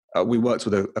be we worked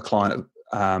with a client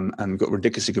and got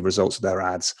ridiculously good results with their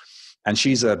ads. And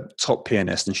she's a top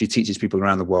pianist, and she teaches people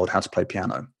around the world how to play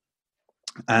piano.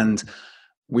 And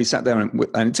we sat there,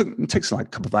 and it takes like a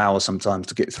couple of hours sometimes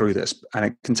to get through this, and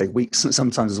it can take weeks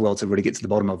sometimes as well to really get to the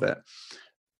bottom of it.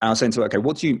 And I was saying to her, okay,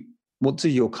 what do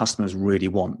your customers really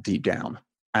want deep down?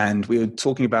 And we were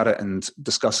talking about it and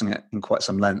discussing it in quite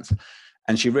some length.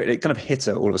 And it kind of hit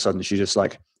her all of a sudden. She's just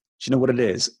like, do you know what it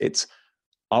is?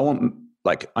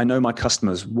 I know my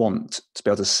customers want to be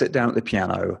able to sit down at the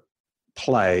piano,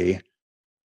 play,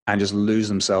 and just lose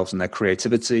themselves in their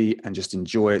creativity and just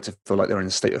enjoy it, to feel like they're in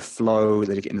a state of flow.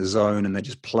 They get in the zone and they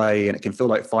just play, and it can feel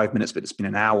like 5 minutes, but it's been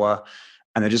an hour,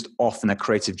 and they're just off in their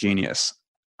creative genius.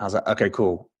 I was like, okay,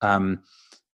 cool.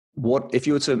 What if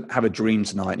you were to have a dream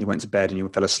tonight and you went to bed and you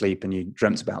fell asleep and you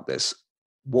dreamt about this?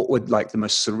 What would like the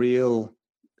most surreal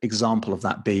example of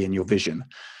that be in your vision?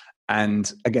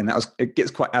 And again, it gets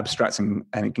quite abstract and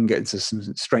it can get into some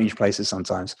strange places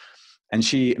sometimes. And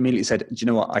she immediately said, do you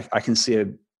know what? I can see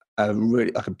a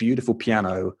really like a beautiful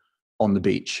piano on the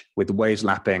beach with the waves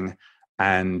lapping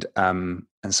and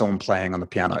someone playing on the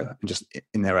piano and just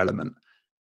in their element.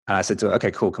 And I said to her,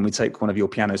 okay, cool. Can we take one of your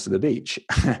pianos to the beach?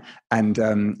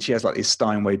 And she has like these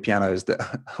Steinway pianos that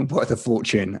are worth a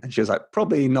fortune. And she was like,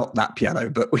 probably not that piano,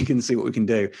 but we can see what we can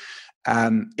do.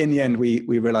 In the end, we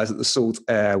realized that the salt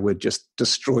air would just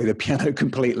destroy the piano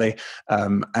completely.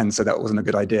 And so that wasn't a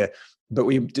good idea. But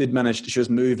we did manage she was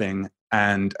moving,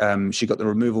 and she got the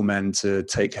removal men to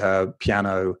take her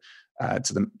piano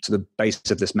to the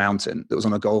base of this mountain that was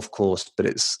on a golf course, but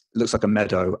it looks like a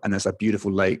meadow, and there's a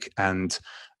beautiful lake and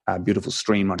a beautiful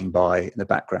stream running by in the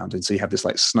background. And so you have this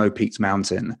like snow-peaked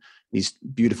mountain, these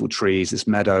beautiful trees, this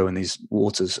meadow, and these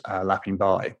waters lapping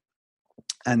by.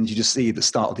 And you just see at the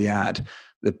start of the ad,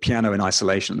 the piano in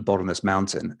isolation at the bottom of this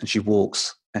mountain, and she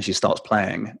walks and she starts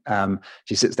playing.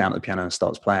 She sits down at the piano and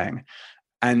starts playing.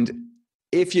 And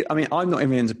I'm not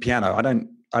even into piano. I'm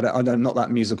not that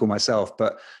musical myself,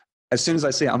 but as soon as I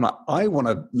see it, I'm like, I want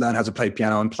to learn how to play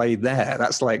piano and play there.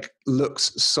 That's like,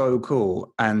 looks so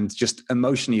cool. And just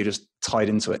emotionally, you're just tied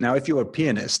into it. Now, if you're a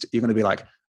pianist, you're going to be like,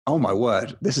 oh my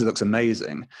word, this looks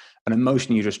amazing. And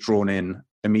emotionally, you're just drawn in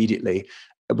immediately,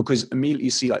 because immediately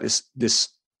you see like this,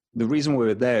 the reason we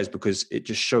were there is because it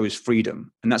just shows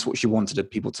freedom. And that's what she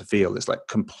wanted people to feel. It's like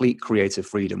complete creative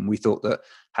freedom. We thought that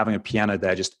having a piano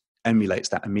there just emulates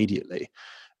that immediately.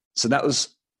 So that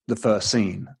was the first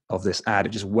scene of this ad. It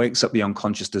just wakes up the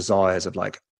unconscious desires of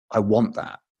like, I want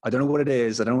that. I don't know what it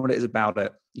is. I don't know what it is about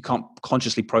it. You can't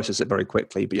consciously process it very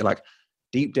quickly, but you're like,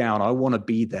 deep down, I want to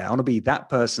be there. I want to be that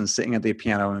person sitting at the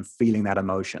piano and feeling that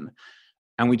emotion.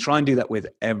 And we try and do that with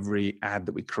every ad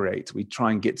that we create. We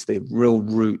try and get to the real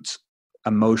root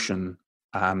emotion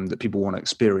that people want to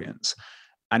experience.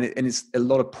 And it's a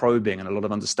lot of probing and a lot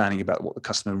of understanding about what the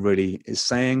customer really is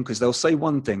saying, because they'll say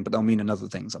one thing, but they'll mean another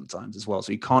thing sometimes as well.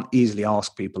 So you can't easily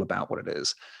ask people about what it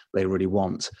is they really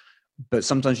want. But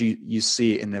sometimes you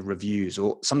see it in their reviews,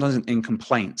 or sometimes in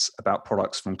complaints about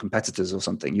products from competitors or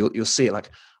something. You'll see it like,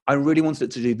 I really wanted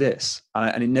it to do this,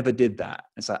 and it never did that.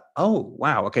 It's like, oh,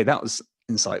 wow, okay, that was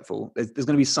insightful. There's going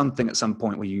to be something at some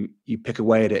point where you pick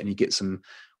away at it and you get some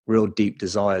real deep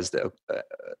desires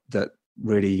that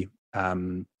really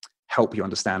help you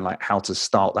understand like how to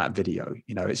start that video.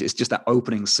 You know, it's just that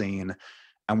opening scene,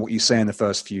 and what you say in the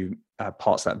first few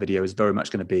parts of that video is very much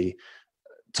going to be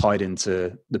tied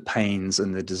into the pains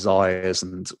and the desires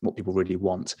and what people really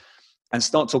want. And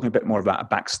start talking a bit more about a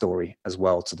backstory as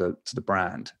well to the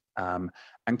brand, and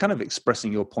kind of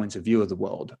expressing your point of view of the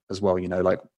world as well. You know,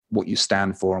 like what you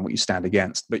stand for and what you stand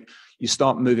against. But you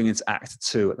start moving into Act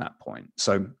 2 at that point.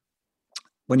 So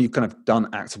when you've kind of done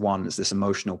Act 1, it's this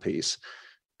emotional piece.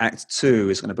 Act 2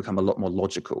 is going to become a lot more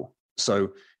logical.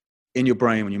 So in your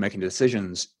brain, when you're making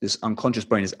decisions, this unconscious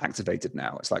brain is activated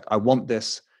now. It's like, I want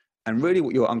this. And really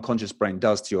what your unconscious brain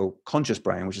does to your conscious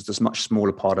brain, which is this much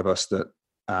smaller part of us that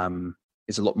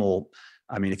is a lot more,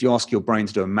 I mean, if you ask your brain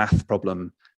to do a math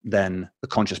problem, then the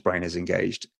conscious brain is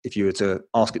engaged. If you were to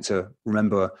ask it to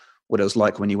remember what it was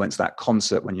like when you went to that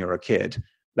concert when you were a kid,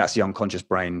 that's the unconscious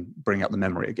brain bringing up the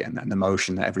memory again, and the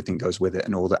emotion that everything goes with it,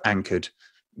 and all the anchored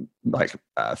like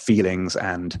feelings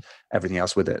and everything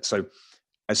else with it. So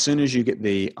as soon as you get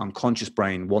the unconscious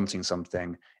brain wanting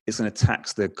something, it's going to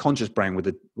tax the conscious brain with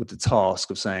the task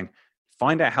of saying,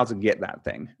 find out how to get that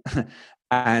thing.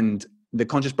 And the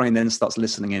conscious brain then starts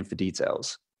listening in for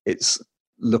details. It's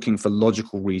looking for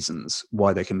logical reasons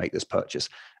why they can make this purchase.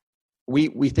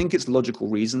 we think it's logical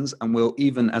reasons, and we'll,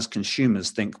 even as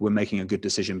consumers, think we're making a good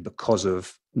decision because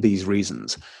of these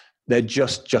reasons. They're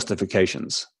just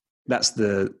justifications. That's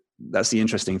the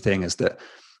interesting thing, is that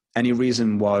any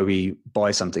reason why we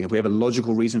buy something, if we have a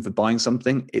logical reason for buying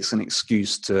something, it's an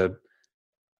excuse for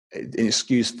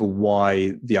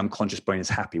why the unconscious brain is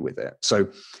happy with it. So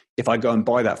if I go and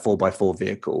buy that 4x4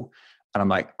 vehicle, and I'm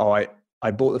like, oh,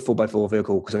 I bought the 4x4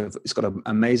 vehicle because it's got an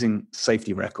amazing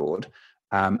safety record,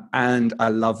 and I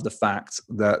love the fact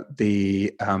that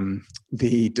the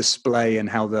display and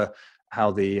how the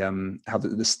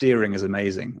steering is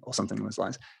amazing, or something along those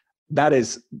lines. That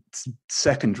is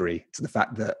secondary to the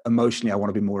fact that emotionally I want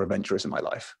to be more adventurous in my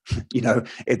life.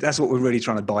 That's what we're really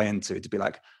trying to buy into, to be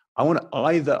like, I want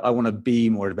to be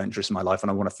more adventurous in my life,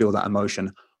 and I want to feel that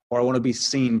emotion, or I want to be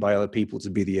seen by other people to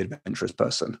be the adventurous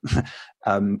person.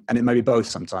 And it may be both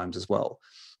sometimes as well.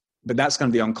 But that's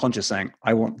going to be unconscious saying,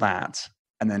 I want that.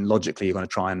 And then logically, you're going to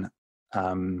try and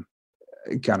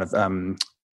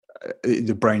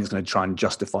the brain is going to try and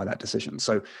justify that decision.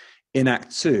 So in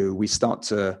Act 2, we start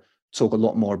to talk a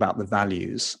lot more about the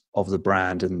values of the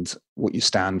brand and what you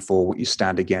stand for, what you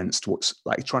stand against, what's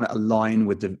like trying to align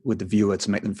with the viewer to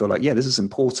make them feel like, yeah, this is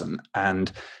important.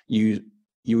 And you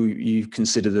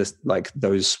consider this, like,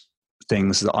 those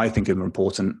things that I think are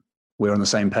important. We're on the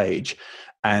same page.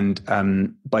 And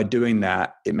by doing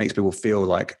that, it makes people feel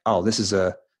like, oh, this is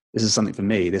something for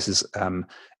me. This is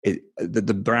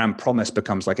the brand promise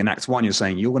becomes like in Act 1, you're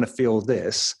saying you're going to feel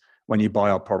this when you buy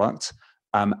our product,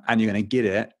 and you're going to get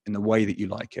it in the way that you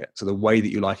like it. So the way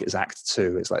that you like it is Act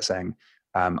 2. It's like saying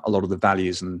a lot of the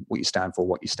values and what you stand for,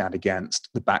 what you stand against,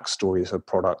 the backstory of a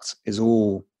product is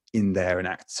all in there in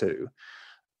Act 2.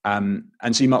 And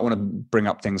so you might want to bring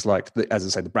up things like, as I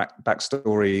say, the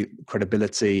backstory,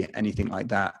 credibility, anything like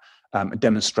that, a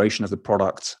demonstration of the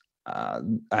product,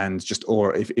 and just,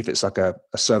 or if it's like a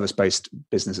service-based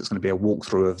business, it's going to be a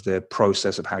walkthrough of the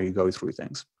process of how you go through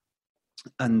things.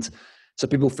 And so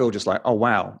people feel just like, oh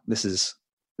wow, this is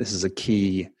a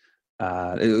key.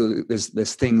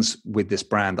 There's things with this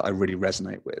brand that I really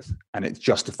resonate with, and it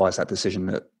justifies that decision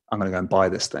that I'm going to go and buy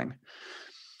this thing.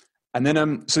 And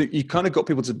then, so you kind of got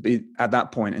people to be at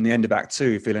that point in the end of Act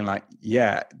 2 feeling like,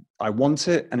 yeah, I want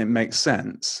it and it makes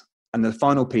sense. And the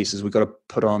final piece is we've got to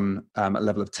put on a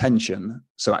level of tension.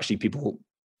 So actually people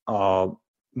are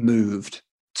moved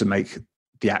to make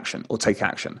the action or take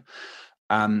action.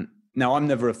 Now, I'm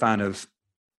never a fan of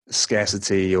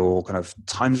scarcity or kind of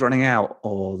time's running out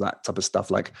or that type of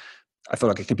stuff. Like, I feel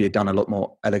like it can be done a lot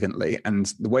more elegantly. And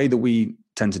the way that we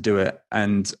tend to do it,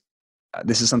 and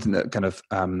this is something that kind of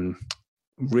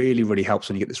really, really helps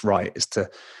when you get this right, is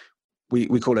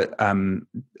we call it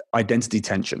identity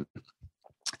tension.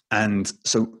 And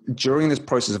so during this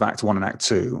process of Act 1 and Act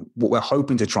 2, what we're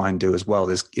hoping to try and do as well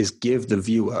is give the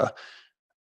viewer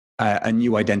a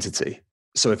new identity.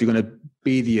 So if you're going to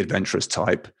be the adventurous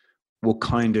type, we'll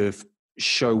kind of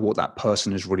show what that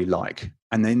person is really like.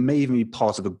 And they may even be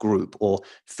part of a group or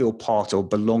feel part or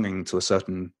belonging to a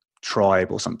certain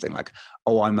tribe or something, like,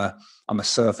 oh, I'm a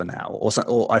surfer now,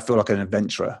 or I feel like an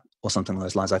adventurer or something along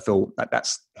those lines. I feel that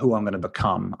that's who I'm going to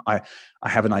become. I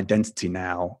have an identity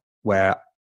now where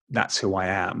that's who I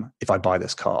am. If I buy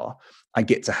this car, I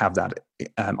get to have that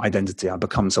identity. I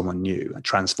become someone new, I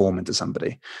transform into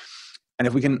somebody. And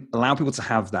if we can allow people to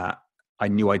have that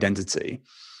new identity,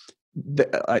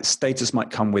 status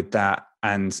might come with that.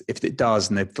 And if it does,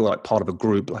 and they feel like part of a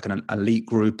group, like an elite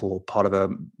group or part of a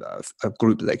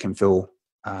group that they can feel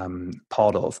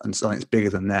part of, and something that's bigger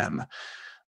than them.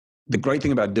 The great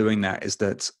thing about doing that is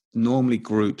that normally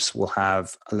groups will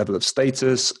have a level of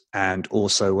status and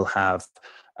also will have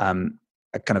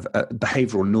a kind of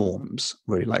behavioral norms,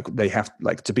 really. Like, they have,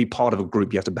 like, to be part of a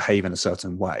group, you have to behave in a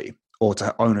certain way, or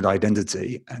to own an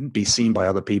identity and be seen by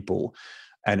other people.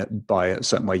 And by a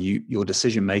certain way, your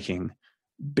decision making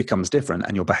becomes different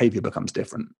and your behavior becomes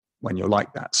different when you're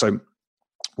like that. So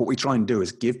what we try and do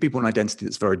is give people an identity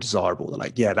that's very desirable. They're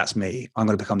like, yeah, that's me. I'm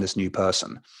going to become this new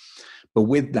person. But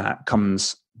with that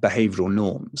comes behavioral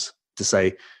norms to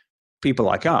say, people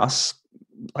like us,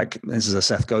 like, this is a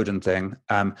Seth Godin thing,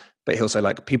 but he'll say,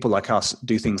 like, people like us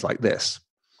do things like this.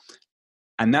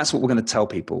 And that's what we're going to tell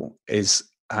people is,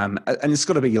 and it's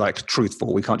got to be like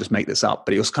truthful. We can't just make this up,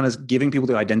 but it was kind of giving people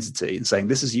the identity and saying,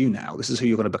 this is you now. This is who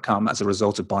you're going to become as a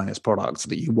result of buying this product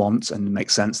that you want, and it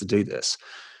makes sense to do this.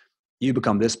 You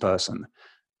become this person,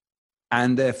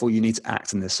 and therefore you need to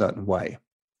act in this certain way.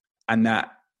 And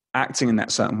that acting in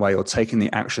that certain way, or taking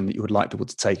the action that you would like people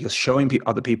to take, you're showing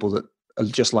other people that are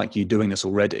just like you doing this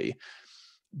already.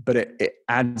 But it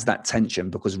adds that tension,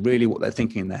 because really what they're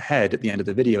thinking in their head at the end of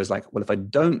the video is like, well, if I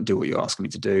don't do what you're asking me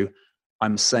to do,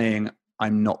 I'm saying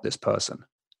I'm not this person.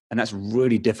 And that's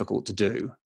really difficult to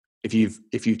do. If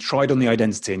you've tried on the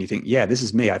identity and you think, yeah, this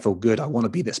is me, I feel good, I want to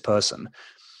be this person.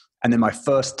 And then my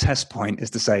first test point is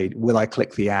to say, will I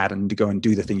click the ad and to go and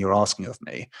do the thing you're asking of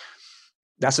me?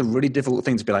 That's a really difficult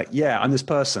thing to be like, yeah, I'm this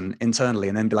person internally.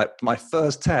 And then be like, my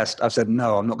first test, I've said,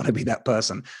 no, I'm not going to be that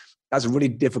person. That's really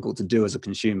difficult to do as a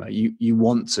consumer. You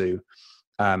want to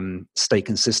stay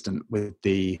consistent with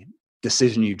the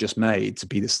decision you've just made to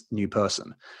be this new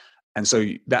person. And so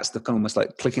that's the kind of almost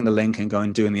like clicking the link and going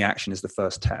and doing the action is the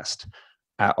first test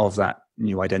of that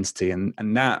new identity. And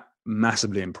that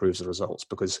massively improves the results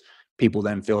because people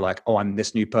then feel like, oh, I'm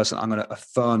this new person. I'm going to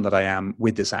affirm that I am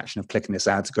with this action of clicking this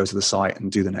ad to go to the site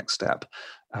and do the next step.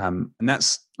 And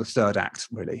that's the third act,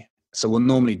 really. So we'll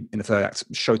normally, in the third act,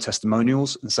 show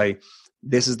testimonials and say,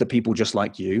 this is the people just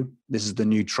like you. This is the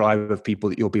new tribe of people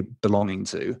that you'll be belonging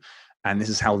to. And this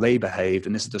is how they behaved.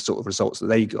 And this is the sort of results that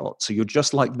they got. So you're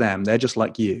just like them. They're just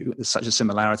like you. There's such a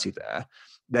similarity there.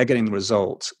 They're getting the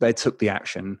results. They took the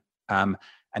action. And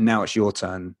now it's your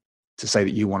turn to say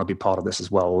that you want to be part of this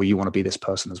as well, or you want to be this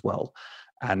person as well.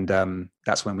 And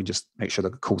that's when we just make sure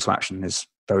that the call to action is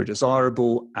very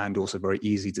desirable and also very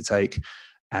easy to take.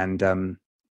 And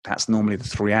that's normally the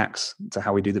 3 acts to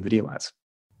how we do the video ads.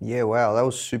 Yeah, wow, that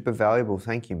was super valuable.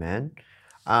 Thank you, man.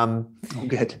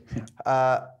 Good.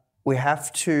 We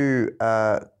have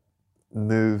to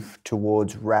move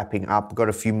towards wrapping up. We've got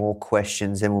a few more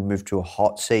questions, then we'll move to a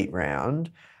hot seat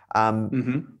round.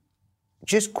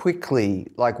 Just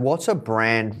quickly, like, what's a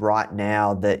brand right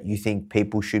now that you think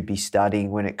people should be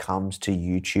studying when it comes to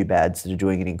YouTube ads that are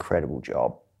doing an incredible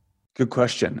job? Good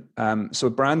question. So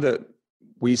a brand that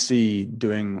we see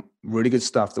doing really good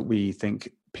stuff that we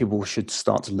think people should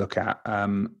start to look at. I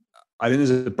think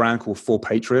there's a brand called 4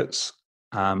 Patriots.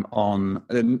 I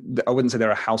wouldn't say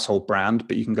they're a household brand,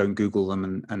 but you can go and Google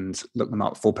them and look them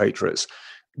up, 4 Patriots.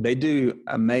 They do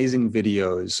amazing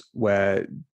videos where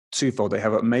twofold. They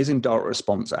have amazing direct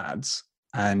response ads,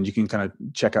 and you can kind of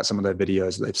check out some of their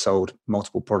videos. They've sold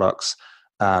multiple products,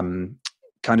 kind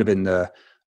of in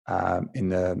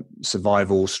the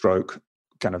survival stroke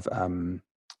kind of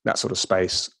that sort of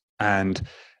space. And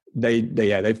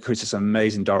they've created some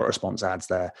amazing direct response ads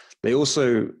there. They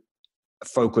also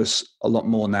focus a lot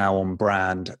more now on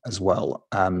brand as well.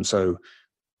 So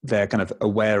they're kind of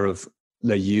aware of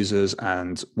their users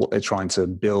and what they're trying to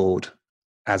build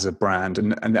as a brand.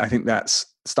 And I think that's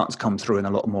starting to come through in a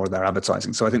lot more of their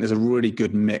advertising. So I think there's a really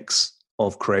good mix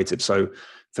of creative. So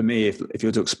for me, if you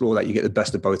were to explore that, you get the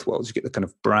best of both worlds. You get the kind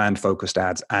of brand focused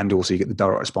ads and also you get the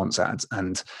direct response ads.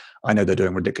 And I know they're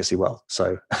doing ridiculously well.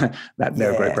 So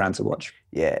they're a great brand to watch.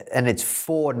 Yeah. And it's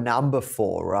number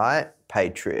 4, right?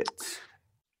 Patriots.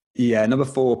 Yeah, number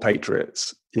 4,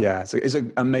 Patriots. Yeah, so it's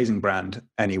an amazing brand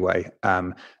anyway.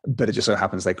 But it just so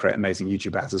happens they create amazing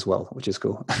YouTube ads as well, which is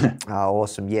cool. Oh,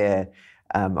 awesome. Yeah,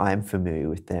 I am familiar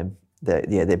with them.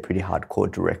 They're pretty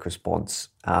hardcore direct response.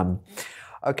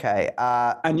 Okay.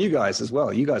 And you guys as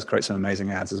well. You guys create some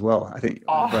amazing ads as well. I think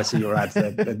I see your ads,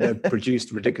 they're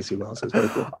produced ridiculously well, so it's very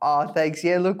cool. Oh, thanks.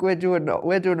 Yeah, look, we're doing all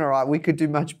right. We could do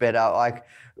much better. Like,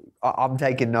 I'm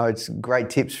taking notes. Great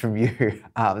tips from you.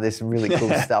 There's some really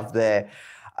cool stuff there.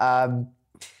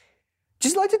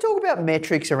 Just like to talk about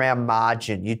metrics around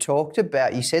margin. You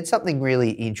said something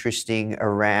really interesting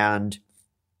around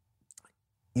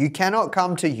you cannot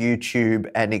come to YouTube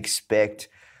and expect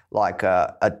like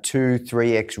a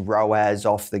 2-3x ROAS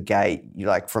off the gate.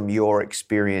 Like, from your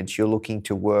experience, you're looking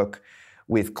to work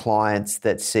with clients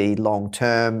that see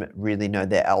long-term, really know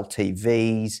their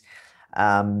LTVs.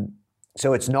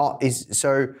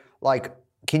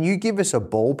 Can you give us a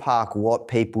ballpark what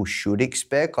people should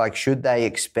expect? Like, should they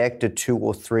expect a 2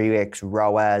 or 3x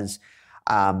ROAS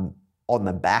on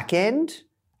the back end,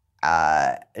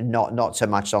 not so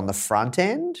much on the front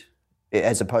end,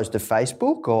 as opposed to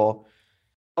Facebook? Or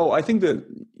I think that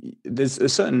there's a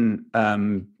certain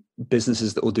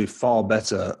businesses that will do far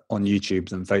better on YouTube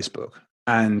than Facebook,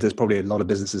 and there's probably a lot of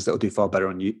businesses that will do far better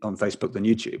on Facebook than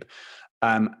YouTube.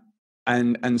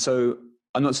 And so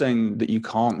I'm not saying that you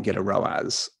can't get a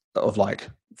ROAS of like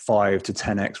 5 to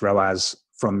 10x ROAS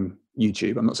from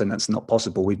YouTube. I'm not saying that's not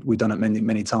possible. We've done it many,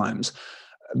 many times.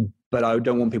 But I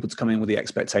don't want people to come in with the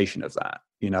expectation of that.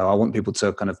 You know, I want people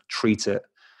to kind of treat it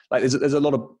like there's a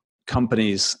lot of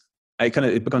companies.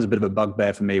 It becomes a bit of a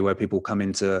bugbear for me where people come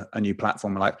into a new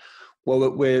platform and like,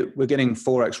 well, we're getting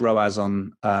 4x ROAS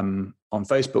on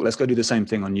Facebook. Let's go do the same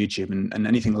thing on YouTube, and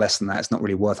anything less than that, it's not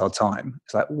really worth our time.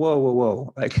 It's like,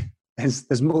 whoa. Like,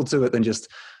 there's more to it than just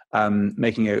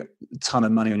making a ton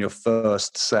of money on your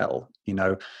first sell, you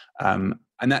know. And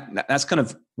that's kind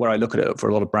of where I look at it for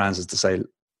a lot of brands, is to say,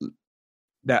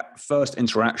 that first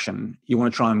interaction, you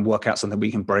want to try and work out something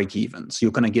we can break even. So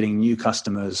you're kind of getting new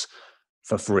customers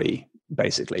for free,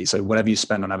 basically. So whatever you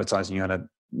spend on advertising, you're going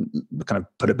to kind of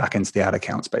put it back into the ad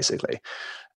accounts, basically.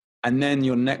 And then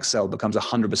your next sell becomes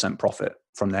 100% profit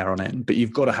from there on in. But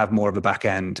you've got to have more of a back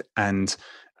end and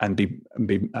be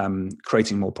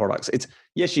creating more products.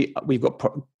 We've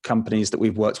got companies that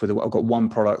we've worked with. I've got one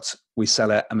product, we sell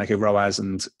it and make a ROAS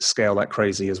and scale like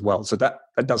crazy as well. So that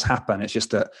does happen. It's just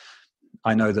that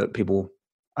I know that people,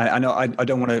 I know I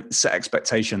don't want to set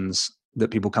expectations that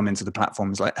people come into the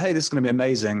platforms like, hey, this is going to be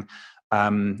amazing.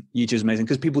 YouTube's amazing,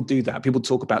 because people do that. People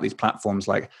talk about these platforms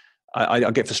like,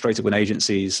 I get frustrated when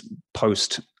agencies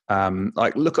post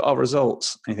like, look at our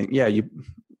results. And you think, yeah, you've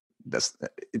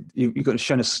got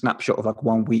shown a snapshot of like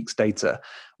 1 week's data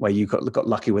where you got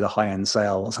lucky with a high-end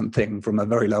sale or something from a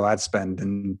very low ad spend,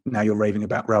 and now you're raving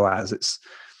about ROAS. It's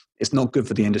not good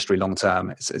for the industry long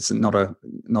term. It's not a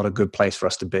good place for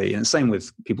us to be. And the same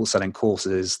with people selling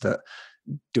courses that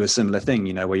do a similar thing,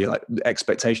 you know, where you're like, the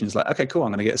expectation is like, okay, cool,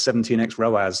 I'm going to get 17x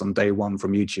ROAS on day one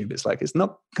from YouTube. It's like, it's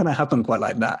not going to happen quite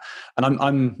like that.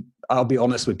 And I'll be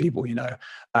honest with people, you know,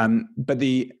 but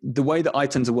the way that I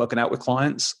tend to work it out with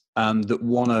clients that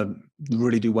want to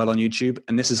really do well on YouTube,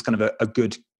 and this is kind of a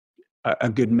good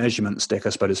measurement stick, I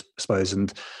suppose.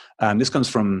 And this comes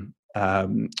from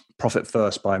Profit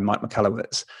First by Mike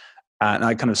Michalowicz. And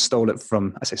I kind of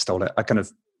I kind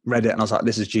of read it and I was like,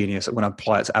 this is genius. I'm going to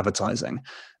apply it to advertising.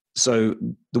 So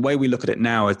the way we look at it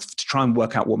now is to try and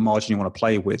work out what margin you want to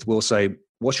play with. We'll say,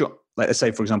 let's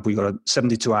say, for example, you've got a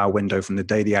 72-hour window from the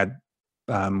day the ad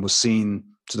was seen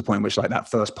to the point in which like that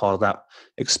first part of that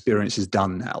experience is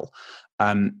done now.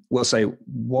 We'll say,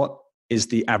 what is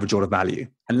the average order value?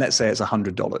 And let's say it's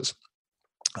 $100.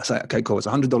 I say, okay, cool. It's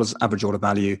 $100 average order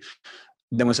value.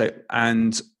 Then we'll say,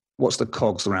 and what's the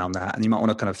COGS around that? And you might want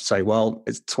to kind of say, well,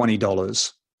 it's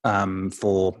 $20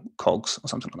 for COGS or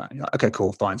something like that. You're like, okay,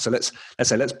 cool, fine. So let's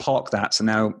park that. So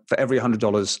now for every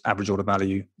 $100 average order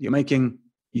value you're making,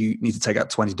 you need to take out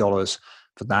 $20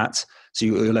 for that. So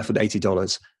you're left with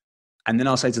 $80. And then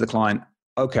I'll say to the client,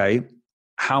 okay,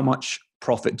 how much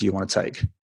profit do you want to take?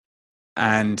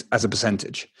 And as a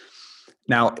percentage.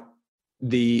 Now,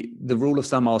 the rule of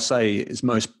thumb I'll say is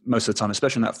most of the time,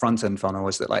 especially in that front end funnel,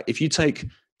 is that like if you take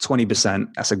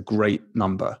 20%, that's a great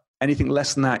number. Anything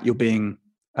less than that, you're being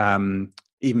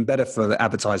even better for the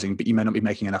advertising, but you may not be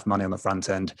making enough money on the front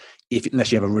end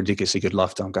unless you have a ridiculously good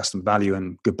lifetime customer value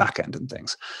and good back end and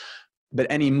things. But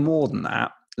any more than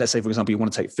that, let's say, for example, you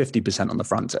want to take 50% on the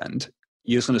front end,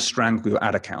 you're just going to strangle your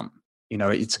ad account. You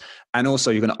know, and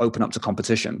also you're going to open up to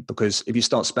competition, because if you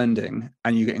start spending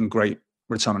and you're getting great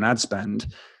return on ad spend,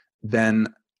 then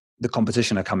the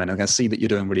competition are coming and going to see that you're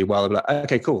doing really well. They'll be like,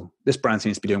 okay, cool, this brand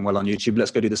seems to be doing well on YouTube.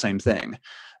 Let's go do the same thing.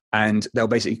 And they'll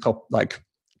basically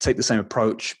take the same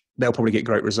approach. They'll probably get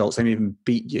great results. They may even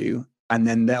beat you. And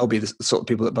then they'll be the sort of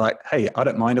people that be like, hey, I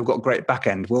don't mind. I've got a great back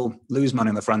end. We'll lose money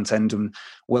on the front end and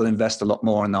we'll invest a lot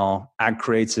more in our ad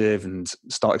creative and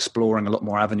start exploring a lot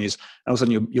more avenues. And all of a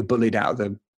sudden you're bullied out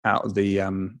of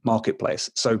the marketplace.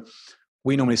 So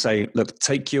we normally say, look,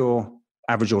 take your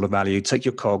average order value, take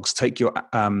your COGS, take your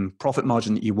profit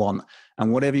margin that you want,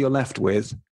 and whatever you're left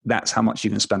with, that's how much you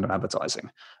can spend on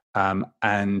advertising.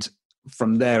 And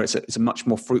from there, it's a much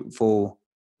more fruitful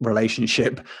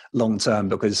relationship long term,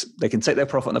 because they can take their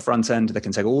profit on the front end, they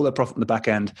can take all their profit on the back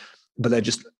end, but they're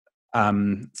just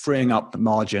freeing up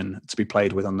margin to be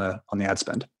played with on the ad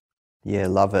spend. Yeah,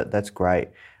 love it. That's great.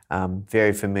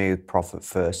 Very familiar with Profit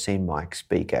First. Seen Mike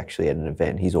speak actually at an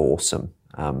event. He's awesome.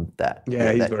 He's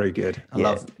very good. I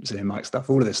love seeing Mike's stuff.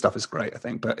 All of this stuff is great, I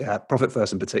think. But yeah, Profit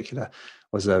First in particular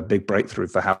was a big breakthrough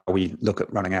for how we look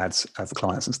at running ads for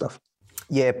clients and stuff.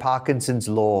 Yeah, Parkinson's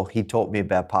Law. He taught me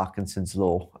about Parkinson's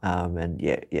Law. And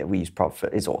we use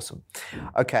Profit. It's awesome.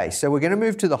 Okay, so we're going to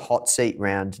move to the hot seat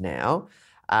round now.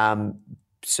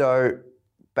 So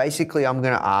basically I'm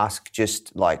going to ask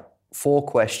just like 4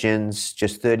 questions,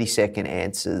 just 30-second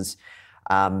answers.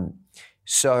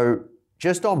 So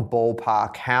just on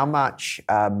ballpark, how much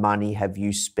money have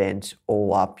you spent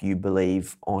all up, you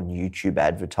believe, on YouTube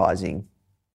advertising?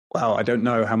 Wow, I don't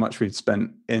know how much we've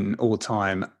spent in all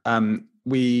time.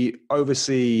 We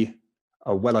oversee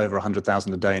well over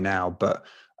 100,000 a day now, but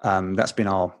that's been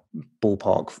our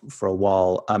ballpark for a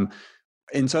while.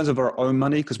 In terms of our own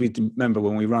money, because we remember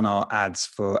when we run our ads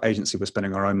for agency, we're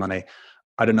spending our own money.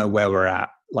 I don't know where we're at,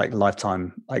 like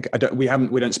lifetime. Like we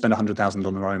don't spend 100,000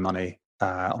 on our own money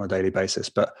on a daily basis,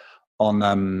 but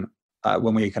on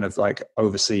when we kind of like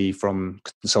oversee from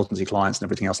consultancy clients and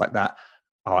everything else like that,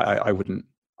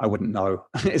 I I wouldn't know.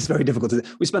 It's very difficult to.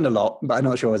 We spend a lot, but I'm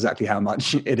not sure exactly how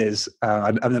much it is.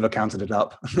 I've never counted it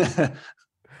up.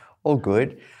 All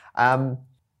good.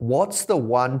 What's the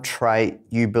one trait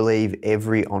you believe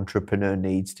every entrepreneur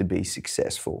needs to be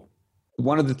successful?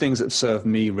 One of the things that served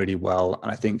me really well,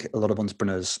 and I think a lot of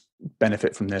entrepreneurs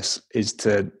benefit from this, is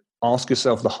to ask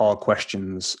yourself the hard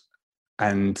questions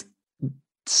and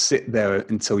sit there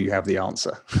until you have the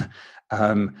answer.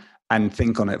 And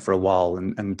think on it for a while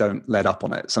and don't let up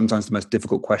on it. Sometimes the most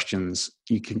difficult questions,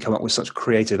 you can come up with such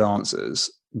creative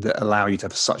answers that allow you to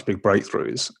have such big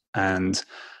breakthroughs. And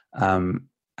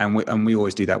we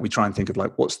always do that. We try and think of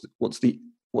like, what's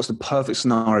the perfect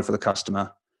scenario for the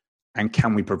customer, and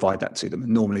can we provide that to them?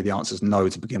 And normally the answer is no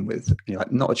to begin with. And you're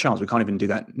like, not a chance. We can't even do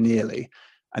that nearly.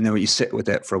 And then when you sit with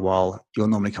it for a while, you'll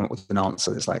normally come up with an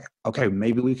answer that's like, okay,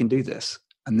 maybe we can do this.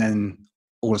 And then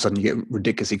all of a sudden you get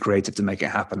ridiculously creative to make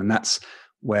it happen. And that's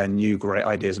where new great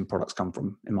ideas and products come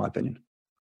from, in my opinion.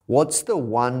 What's the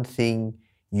one thing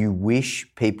you wish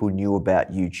people knew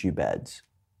about YouTube ads?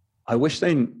 I wish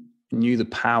they knew the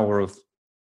power of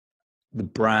the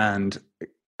brand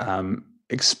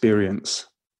experience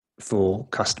for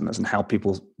customers and how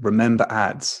people remember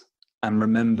ads and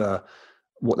remember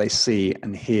what they see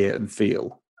and hear and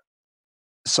feel.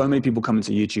 So many people come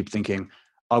into YouTube thinking,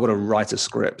 I've got to write a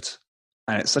script.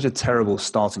 And it's such a terrible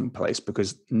starting place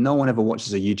because no one ever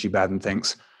watches a YouTube ad and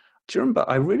thinks, do you remember,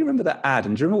 I really remember that ad.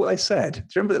 And do you remember what they said? Do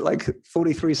you remember that like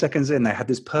 43 seconds in, they had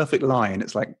this perfect line?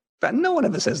 It's like, that no one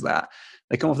ever says that.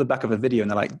 They come off the back of a video and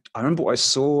they're like, I remember what I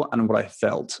saw and what I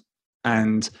felt.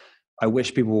 And I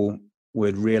wish people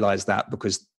would realize that,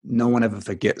 because no one ever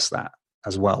forgets that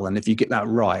as well. And if you get that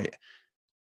right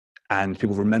and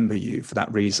people remember you for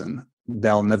that reason,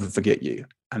 they'll never forget you.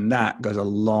 And that goes a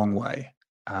long way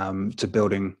to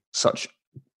building such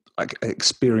like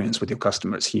experience with your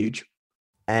customer. It's huge.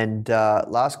 And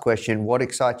last question, what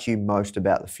excites you most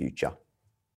about the future?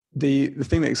 The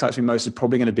thing that excites me most is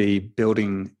probably going to be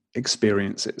building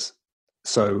experiences.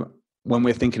 So when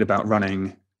we're thinking about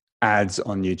running ads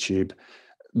on YouTube,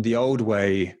 the old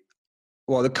way,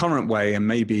 well, the current way, and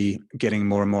maybe getting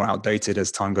more and more outdated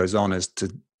as time goes on, is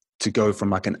to go from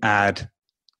like an ad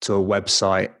to a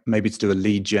website, maybe to do a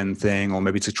lead gen thing, or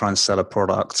maybe to try and sell a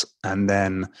product and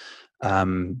then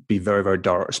be very, very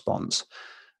direct response.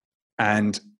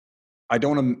 And I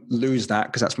don't want to lose that,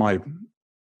 because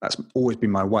that's always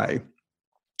been my way.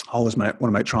 I always want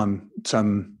to try and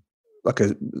turn like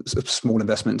a small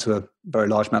investment into a very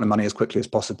large amount of money as quickly as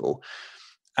possible.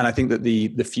 And I think that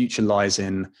the future lies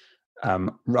in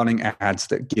running ads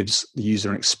that gives the user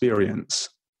an experience.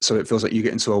 So it feels like you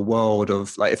get into a world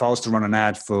of, like, if I was to run an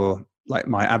ad for like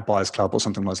my Ad Buyers Club or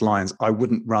something along those lines, I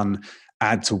wouldn't run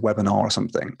ad to webinar or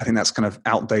something. I think that's kind of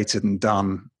outdated and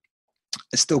done.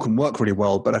 It still can work really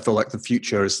well, but I feel like the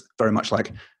future is very much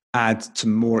like add to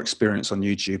more experience on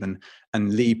YouTube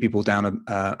and lead people down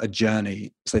a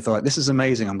journey. So they feel like, this is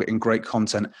amazing. I'm getting great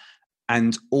content,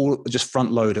 and all just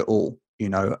front load it all,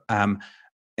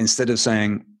 instead of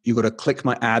saying you've got to click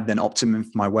my ad, then opt in for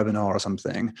my webinar or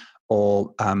something,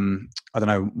 or I don't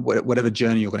know, whatever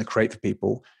journey you're going to create for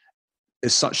people.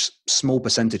 There's such small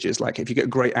percentages. Like if you get a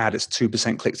great ad, it's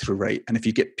 2% click-through rate. And if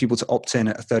you get people to opt in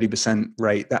at a 30%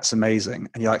 rate, that's amazing.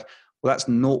 And you're like, well, that's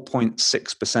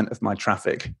 0.6% of my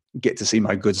traffic get to see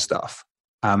my good stuff.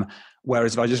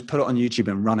 Whereas if I just put it on YouTube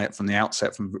and run it from the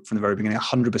outset, from the very beginning,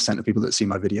 100% of people that see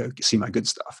my video see my good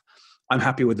stuff. I'm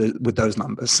happy with those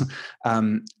numbers.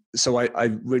 So I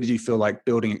really do feel like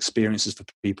building experiences for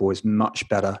people is much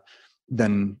better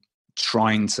than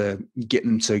trying to get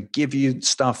them to give you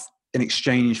stuff in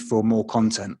exchange for more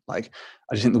content. Like,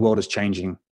 I just think the world is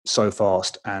changing so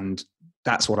fast, and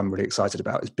that's what I'm really excited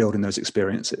about, is building those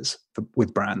experiences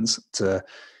with brands to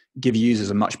give users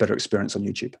a much better experience on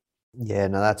YouTube. Yeah,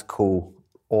 no, that's cool.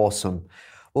 Awesome.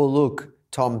 Well, look,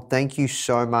 Tom, thank you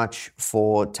so much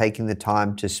for taking the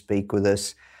time to speak with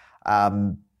us.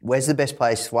 Where's the best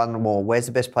place, one more, where's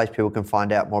the best place people can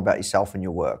find out more about yourself and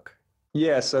your work?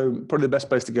 Yeah, so probably the best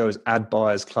place to go is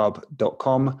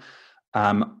adbuyersclub.com,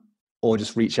 or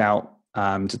just reach out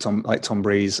to Tom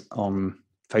Breeze on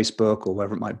Facebook or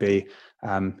wherever it might be.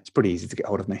 It's pretty easy to get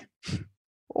hold of me.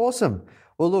 Awesome.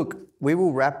 Well, look, we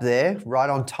will wrap there, right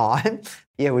on time.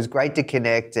 Yeah, it was great to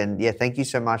connect. And yeah, thank you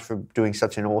so much for doing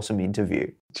such an awesome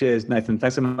interview. Cheers, Nathan.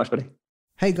 Thanks so much, buddy.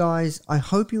 Hey guys, I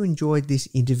hope you enjoyed this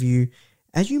interview.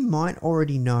 As you might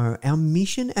already know, our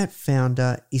mission at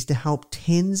Foundr is to help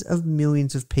tens of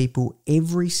millions of people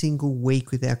every single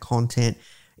week with our content,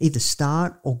 either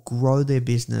start or grow their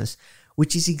business,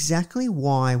 which is exactly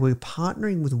why we're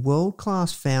partnering with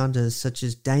world-class founders such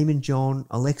as Damon John,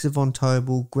 Alexa Von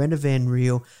Tobel, Greta Van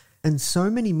Riel, and so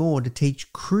many more to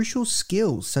teach crucial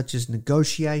skills such as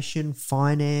negotiation,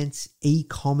 finance,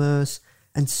 e-commerce,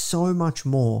 and so much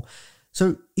more.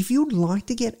 So if you'd like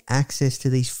to get access to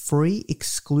these free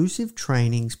exclusive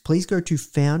trainings, please go to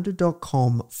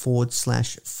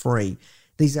foundr.com/free.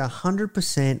 These are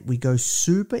 100%. We go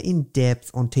super in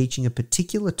depth on teaching a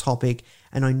particular topic,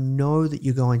 and I know that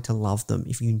you're going to love them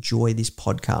if you enjoy this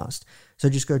podcast. So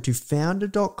just go to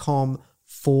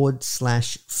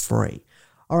foundr.com/free.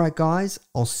 All right, guys,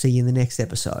 I'll see you in the next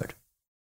episode.